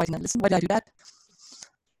myself because why didn't I listen? Why did I do that?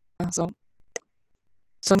 So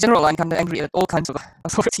in general, I'm kind of angry at all kinds of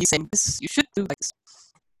authorities saying this, you should do like this.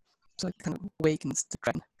 So it kind of awakens the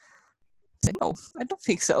trend. Say, no, I don't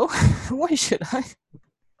think so. Why should I?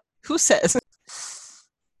 Who says?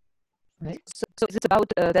 Right. So is it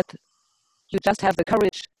about that you just have the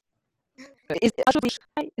courage?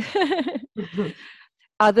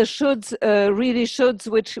 Are the shoulds really shoulds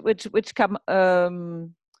which come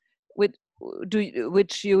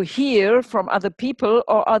which you hear from other people,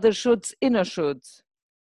 or are the shoulds inner shoulds?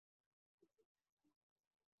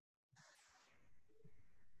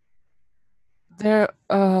 They're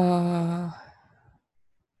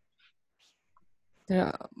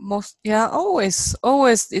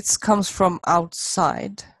always it comes from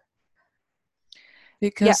outside.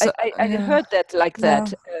 Because I heard that like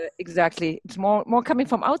that exactly. It's more coming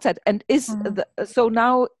from outside. And so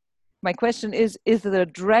now my question is the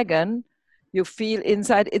dragon you feel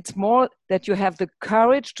inside, it's more that you have the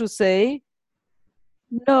courage to say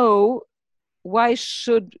no? Why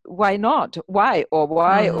not? Why or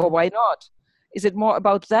why not? Is it more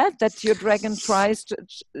about that your dragon tries to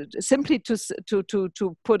simply to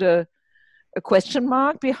put a question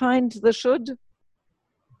mark behind the should?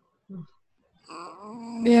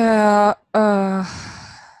 Yeah.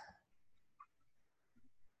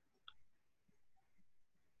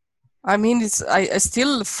 I mean, I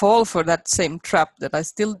still fall for that same trap, that I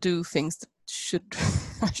still do things that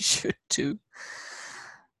I should do.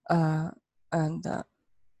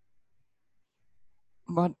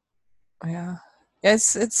 But yeah,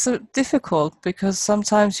 it's difficult because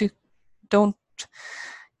sometimes you don't,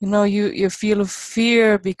 you feel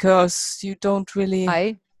fear because you don't really.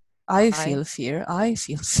 I feel fear.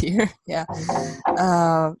 Yeah.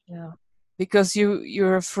 Yeah. Because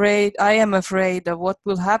you're afraid. I am afraid of what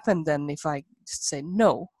will happen then if I just say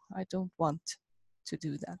no. I don't want to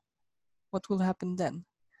do that. What will happen then?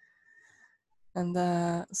 And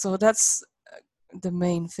so that's the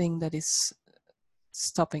main thing that is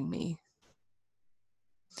stopping me.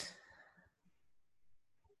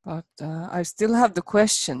 But I still have the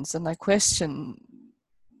questions, and I question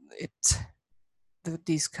it.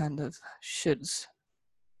 These kind of shoulds.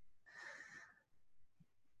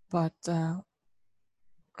 But I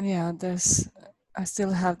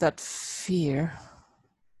still have that fear.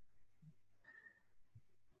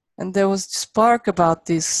 And there was Spark about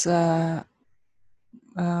this, what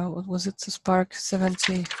was it, Spark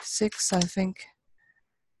 76, I think,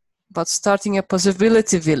 about starting a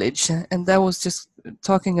possibility village. And that was just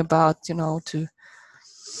talking about, to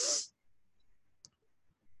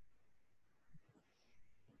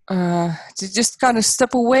just kind of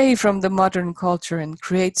step away from the modern culture and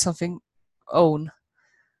create something own.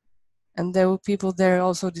 And there were people there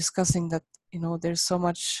also discussing that, there's so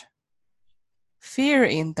much fear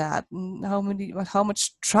in that, and how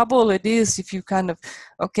much trouble it is if you kind of,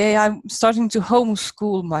 okay, I'm starting to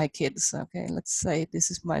homeschool my kids. Okay, let's say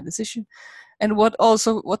this is my decision, and what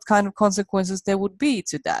kind of consequences there would be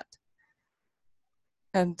to that.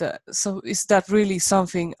 And so is that really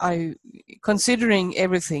something considering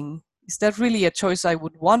everything, is that really a choice I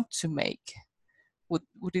would want to make?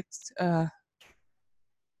 Would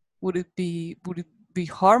it be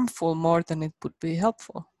harmful more than it would be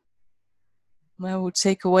helpful? I would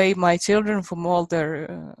take away my children from all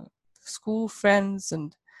their school friends,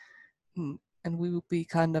 and we would be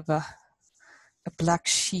kind of a black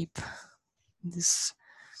sheep in this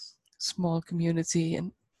small community.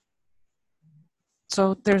 And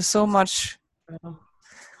so there's so much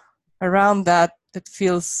around that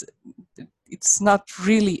feels it's not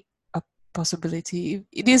really a possibility.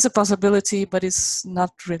 It is a possibility, but it's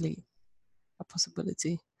not really a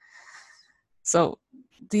possibility. So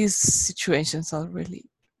these situations are really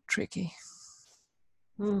tricky.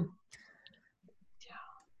 Yeah.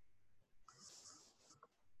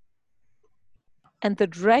 And the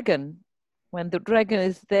dragon, when the dragon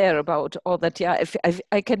is there about all that,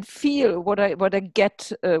 I can feel what I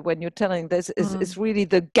get when you're telling this is really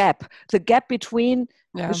the gap between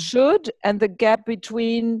the should and the gap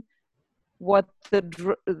between what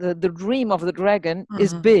the dream of the dragon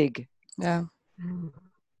is Mhm. big. Yeah.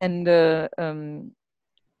 And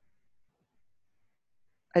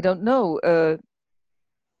I don't know,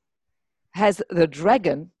 has the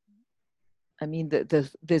dragon, I mean,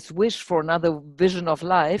 this wish for another vision of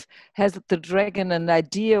life, has the dragon an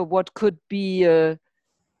idea what could be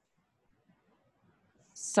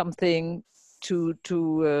something to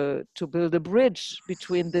build a bridge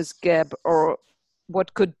between this gap, or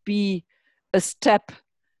what could be a step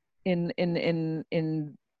in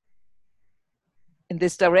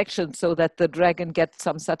this direction so that the dragon gets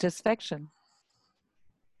some satisfaction?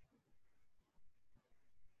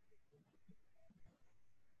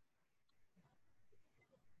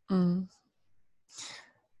 Mm.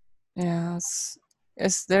 Yes.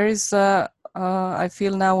 Yes, there is I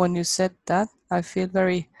feel now when you said that, I feel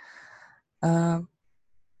very I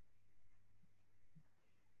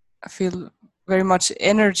feel very much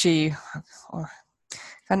energy or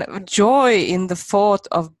kind of joy in the thought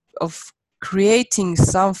of creating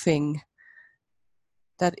something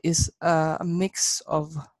that is a mix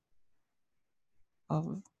of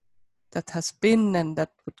that has been and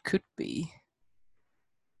that what could be,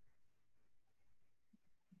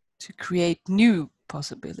 to create new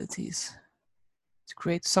possibilities, to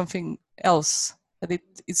create something else, that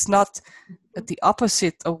it's not the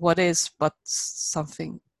opposite of what is, but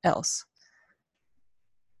something else.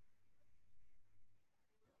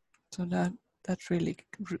 So that really,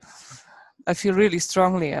 I feel really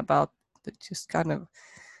strongly about just kind of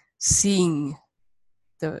seeing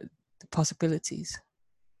the possibilities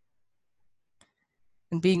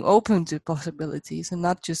and being open to possibilities, and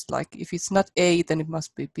not just like, if it's not A, then it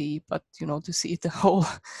must be B, but to see the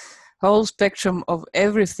whole spectrum of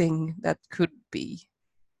everything that could be.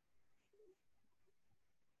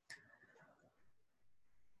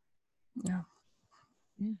 Yeah.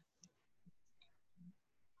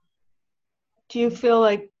 Do you feel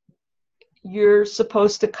like you're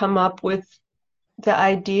supposed to come up with the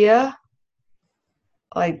idea?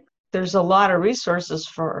 Like, there's a lot of resources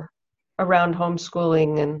around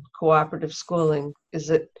homeschooling and cooperative schooling.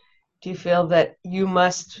 Do you feel that you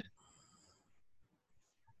must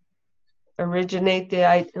originate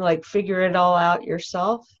figure it all out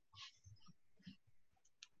yourself?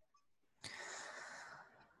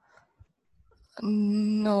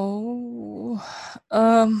 No.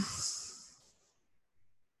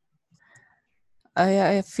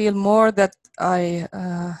 I feel more that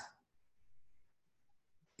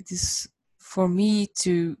it is for me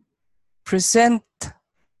to present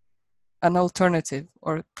an alternative,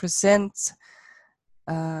 or present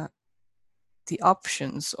the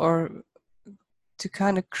options, or to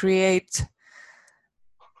kind of create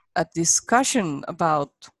a discussion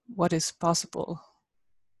about what is possible.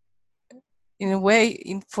 In a way,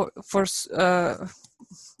 in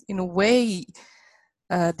a way,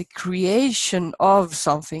 the creation of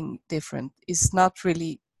something different is not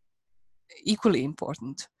really equally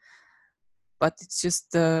important, but it's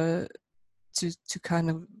just to kind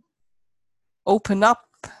of open up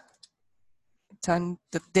time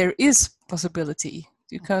that there is possibility.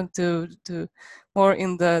 You can do more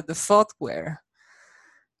in the thought where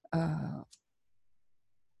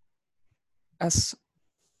as,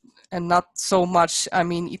 and not so much, I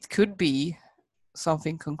mean, it could be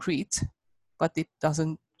something concrete, but it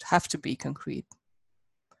doesn't have to be concrete,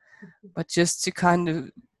 but just to kind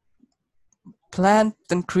of plant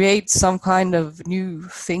and create some kind of new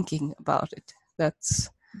thinking about it.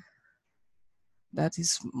 That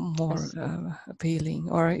is more appealing,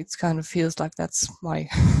 or it kind of feels like that's my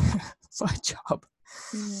my job.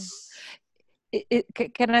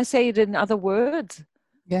 Can I say it in other words?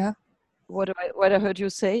 Yeah. What I heard you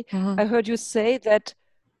say? Mm-hmm. I heard you say that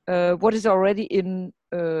what is already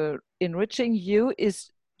enriching you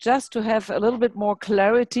is just to have a little bit more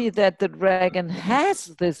clarity that the dragon has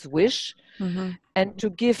this wish, Mm-hmm. and to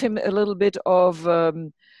give him a little bit of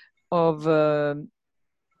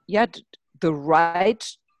the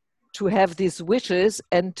right to have these wishes,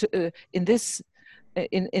 and in this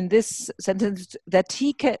sentence, that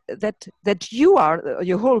he can, that you are,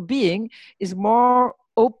 your whole being is more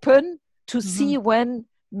open to Mm-hmm. see when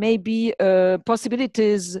maybe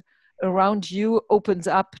possibilities around you opens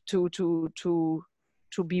up to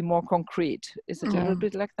be more concrete. Is it a little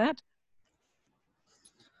bit like that?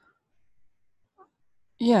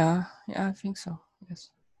 Yeah, I think so.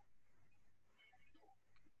 Yes.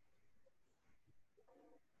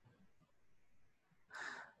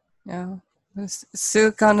 Yeah, it's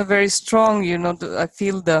still kind of very strong. I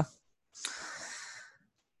feel the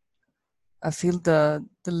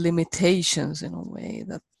limitations in a way,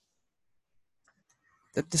 that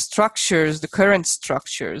that the structures, the current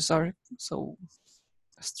structures, are so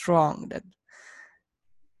strong that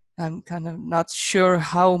I'm kind of not sure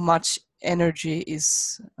how much energy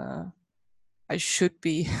is I should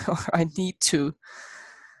be or I need to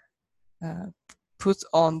put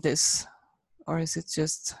on this, or is it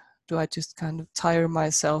just, do I just kind of tire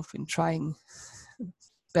myself in trying,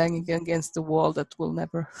 banging against the wall that will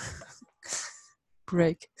never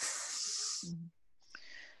break?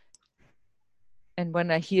 And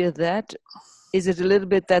when I hear that, is it a little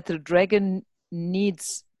bit that the dragon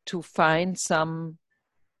needs to find some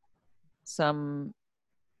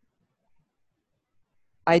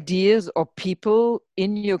ideas or people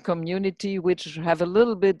in your community which have a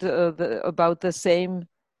little bit about the same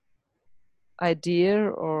idea,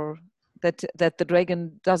 or that the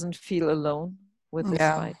dragon doesn't feel alone with this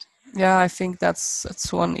fight? Yeah, I think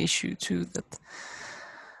that's one issue too, that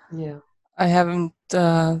I haven't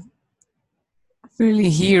really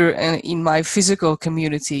here in my physical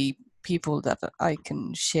community people that I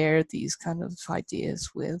can share these kind of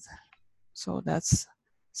ideas with. So that's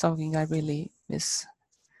something I really miss.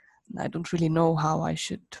 And I don't really know how I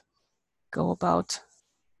should go about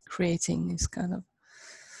creating this kind of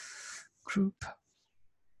group,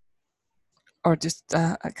 or just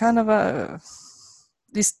a kind of a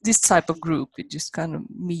this type of group. We just kind of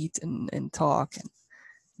meet and talk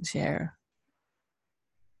and share,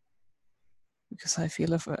 because I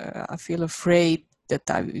feel afraid that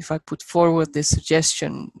if I put forward this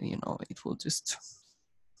suggestion, it will just,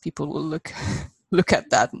 people will look at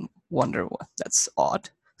that and wonder, what, that's odd.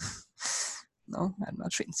 No, I'm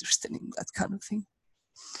not really interested in that kind of thing.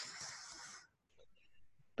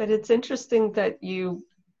 But it's interesting that you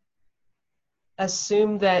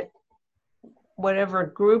assume that whatever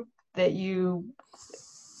group that you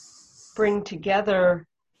bring together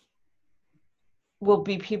will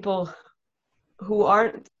be people who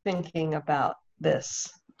aren't thinking about this.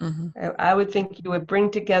 Mm-hmm. I would think you would bring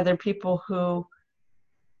together people who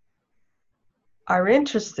are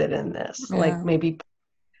interested in this, like maybe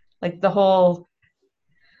like the whole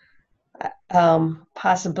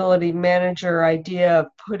possibility manager idea of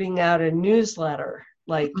putting out a newsletter.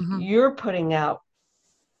 Like you're putting out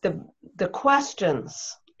the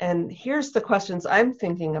questions, and here's the questions I'm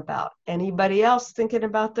thinking about. Anybody else thinking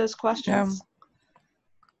about those questions?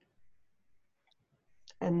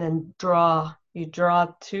 And then you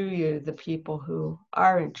draw to you the people who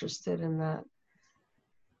are interested in that.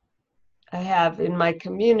 I have in my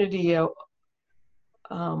community a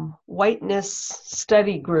whiteness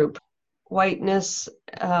study group, whiteness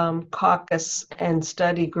caucus and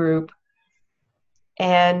study group.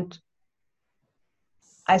 And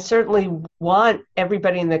I certainly want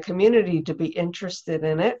everybody in the community to be interested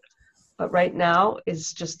in it. But right now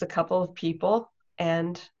it's just a couple of people,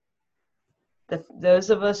 and those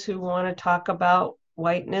of us who want to talk about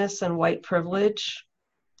whiteness and white privilege,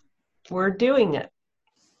 we're doing it.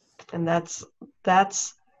 And that's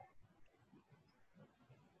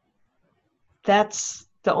the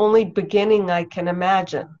only beginning I can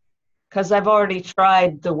imagine, because I've already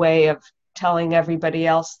tried the way of telling everybody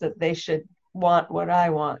else that they should want what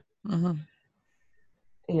I want. Mm-hmm.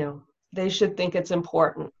 They should think it's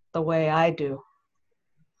important the way I do.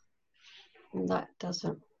 And that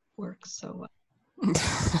doesn't work so well.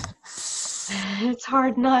 It's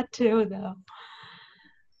hard not to, though.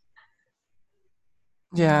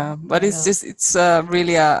 Yeah, but it's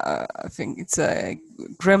really I think it's a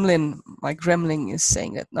gremlin. My gremlin is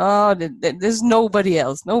saying that no, there's nobody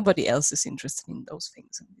else. Nobody else is interested in those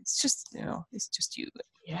things. It's just it's just you.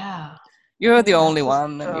 Yeah, you're the only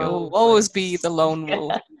one, and you'll always be the lone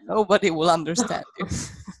wolf. Nobody will understand you.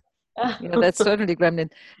 Yeah, that's certainly gremlin.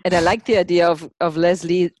 And I like the idea of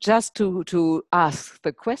Leslie just to ask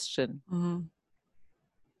the question.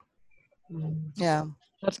 Yeah,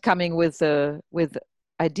 not coming with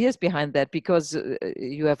ideas behind that, because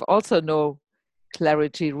you have also no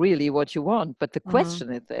clarity really what you want, but the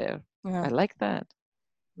question is there. I like that.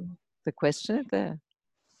 The question is there.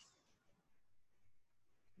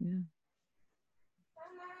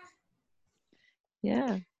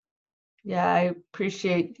 Yeah, I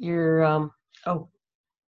appreciate your oh,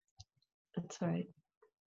 that's all right.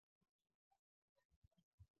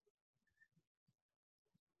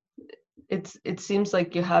 It seems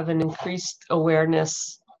like you have an increased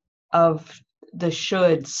awareness of the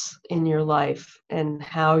shoulds in your life and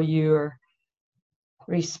how you're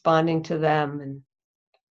responding to them, and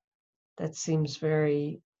that seems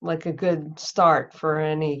very like a good start for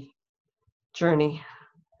any journey.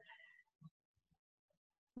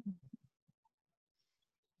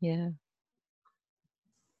 Yeah,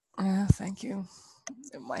 thank you.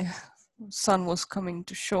 Son was coming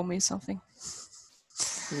to show me something.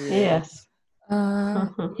 Yes.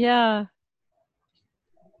 Yeah.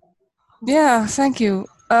 Yeah, thank you.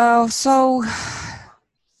 So,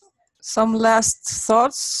 some last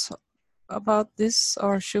thoughts about this,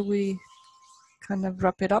 or should we kind of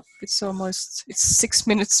wrap it up? It's 6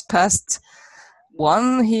 minutes past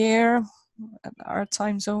 1 here at our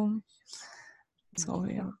time zone. So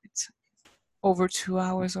yeah, it's over 2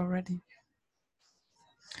 hours already.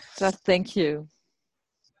 Just thank you.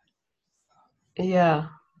 Yeah.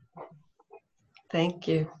 Thank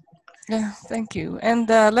you. Yeah, thank you. And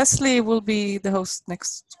Leslie will be the host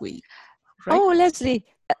next week, right? Oh, Leslie.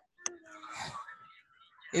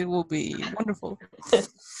 It will be wonderful.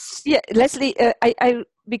 Yeah, Leslie. I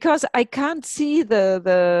because I can't see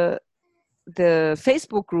the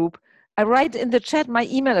Facebook group. I write in the chat my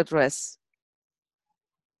email address,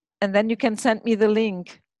 and then you can send me the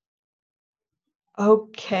link.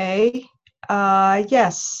 Okay.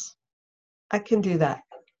 Yes, I can do that.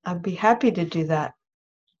 I'd be happy to do that.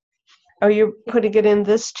 Are you putting it in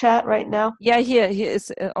this chat right now? Yeah, here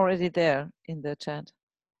is already there in the chat.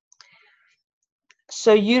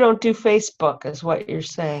 So you don't do Facebook, is what you're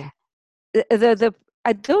saying?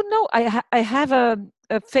 I don't know. I have a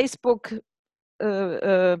Facebook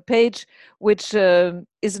page which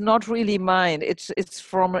is not really mine. It's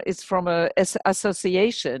from a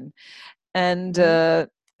association, and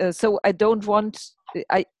so I don't want.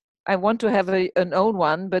 I want to have an own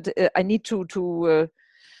one, but I need to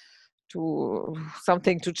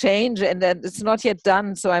something to change, and then it's not yet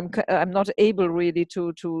done. So I'm not able really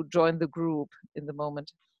to join the group in the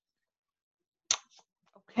moment.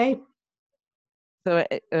 Okay. So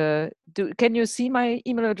can you see my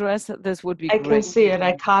email address? This would be great. I can see it.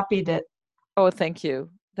 I copied it. Oh, thank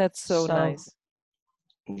you. That's so nice.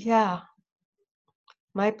 Yeah,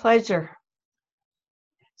 my pleasure.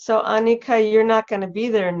 So Annika, you're not going to be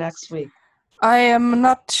there next week. I am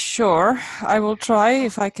not sure. I will try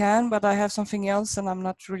if I can, but I have something else, and I'm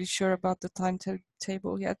not really sure about the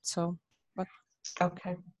timetable yet. So, but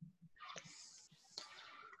okay.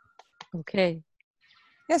 Okay.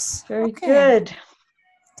 Yes. Very good.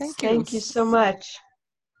 Thank you. Thank you so much.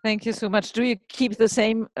 Thank you so much. Do you keep the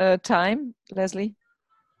same time, Leslie?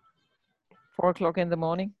 4 o'clock in the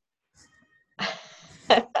morning?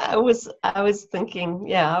 I was thinking,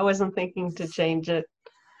 yeah, I wasn't thinking to change it.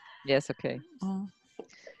 Yes, okay.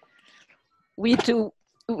 We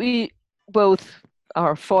both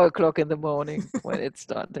are 4 o'clock in the morning when it's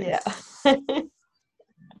starting. Yeah.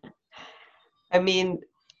 I mean,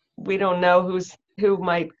 we don't know who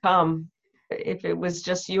might come. If it was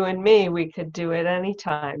just you and me, we could do it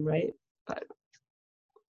anytime, right? But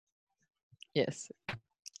yes.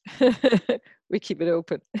 We keep it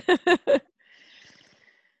open.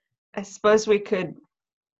 I suppose we could,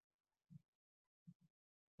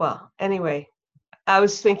 well, anyway, I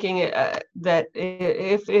was thinking that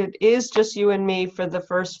if it is just you and me for the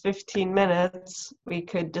first 15 minutes, we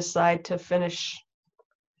could decide to finish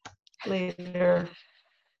later.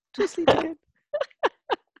 To sleep again.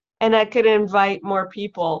 And I could invite more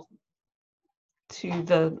people to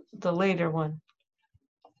the later one.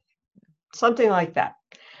 Something like that.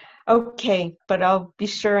 Okay, but I'll be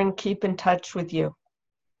sure and keep in touch with you.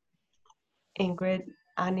 Ingrid,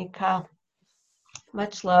 Annika,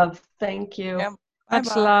 much love. Thank you. Yeah.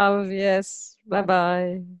 Much love. Yes.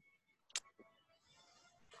 Bye-bye.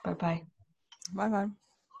 Bye-bye. Bye-bye.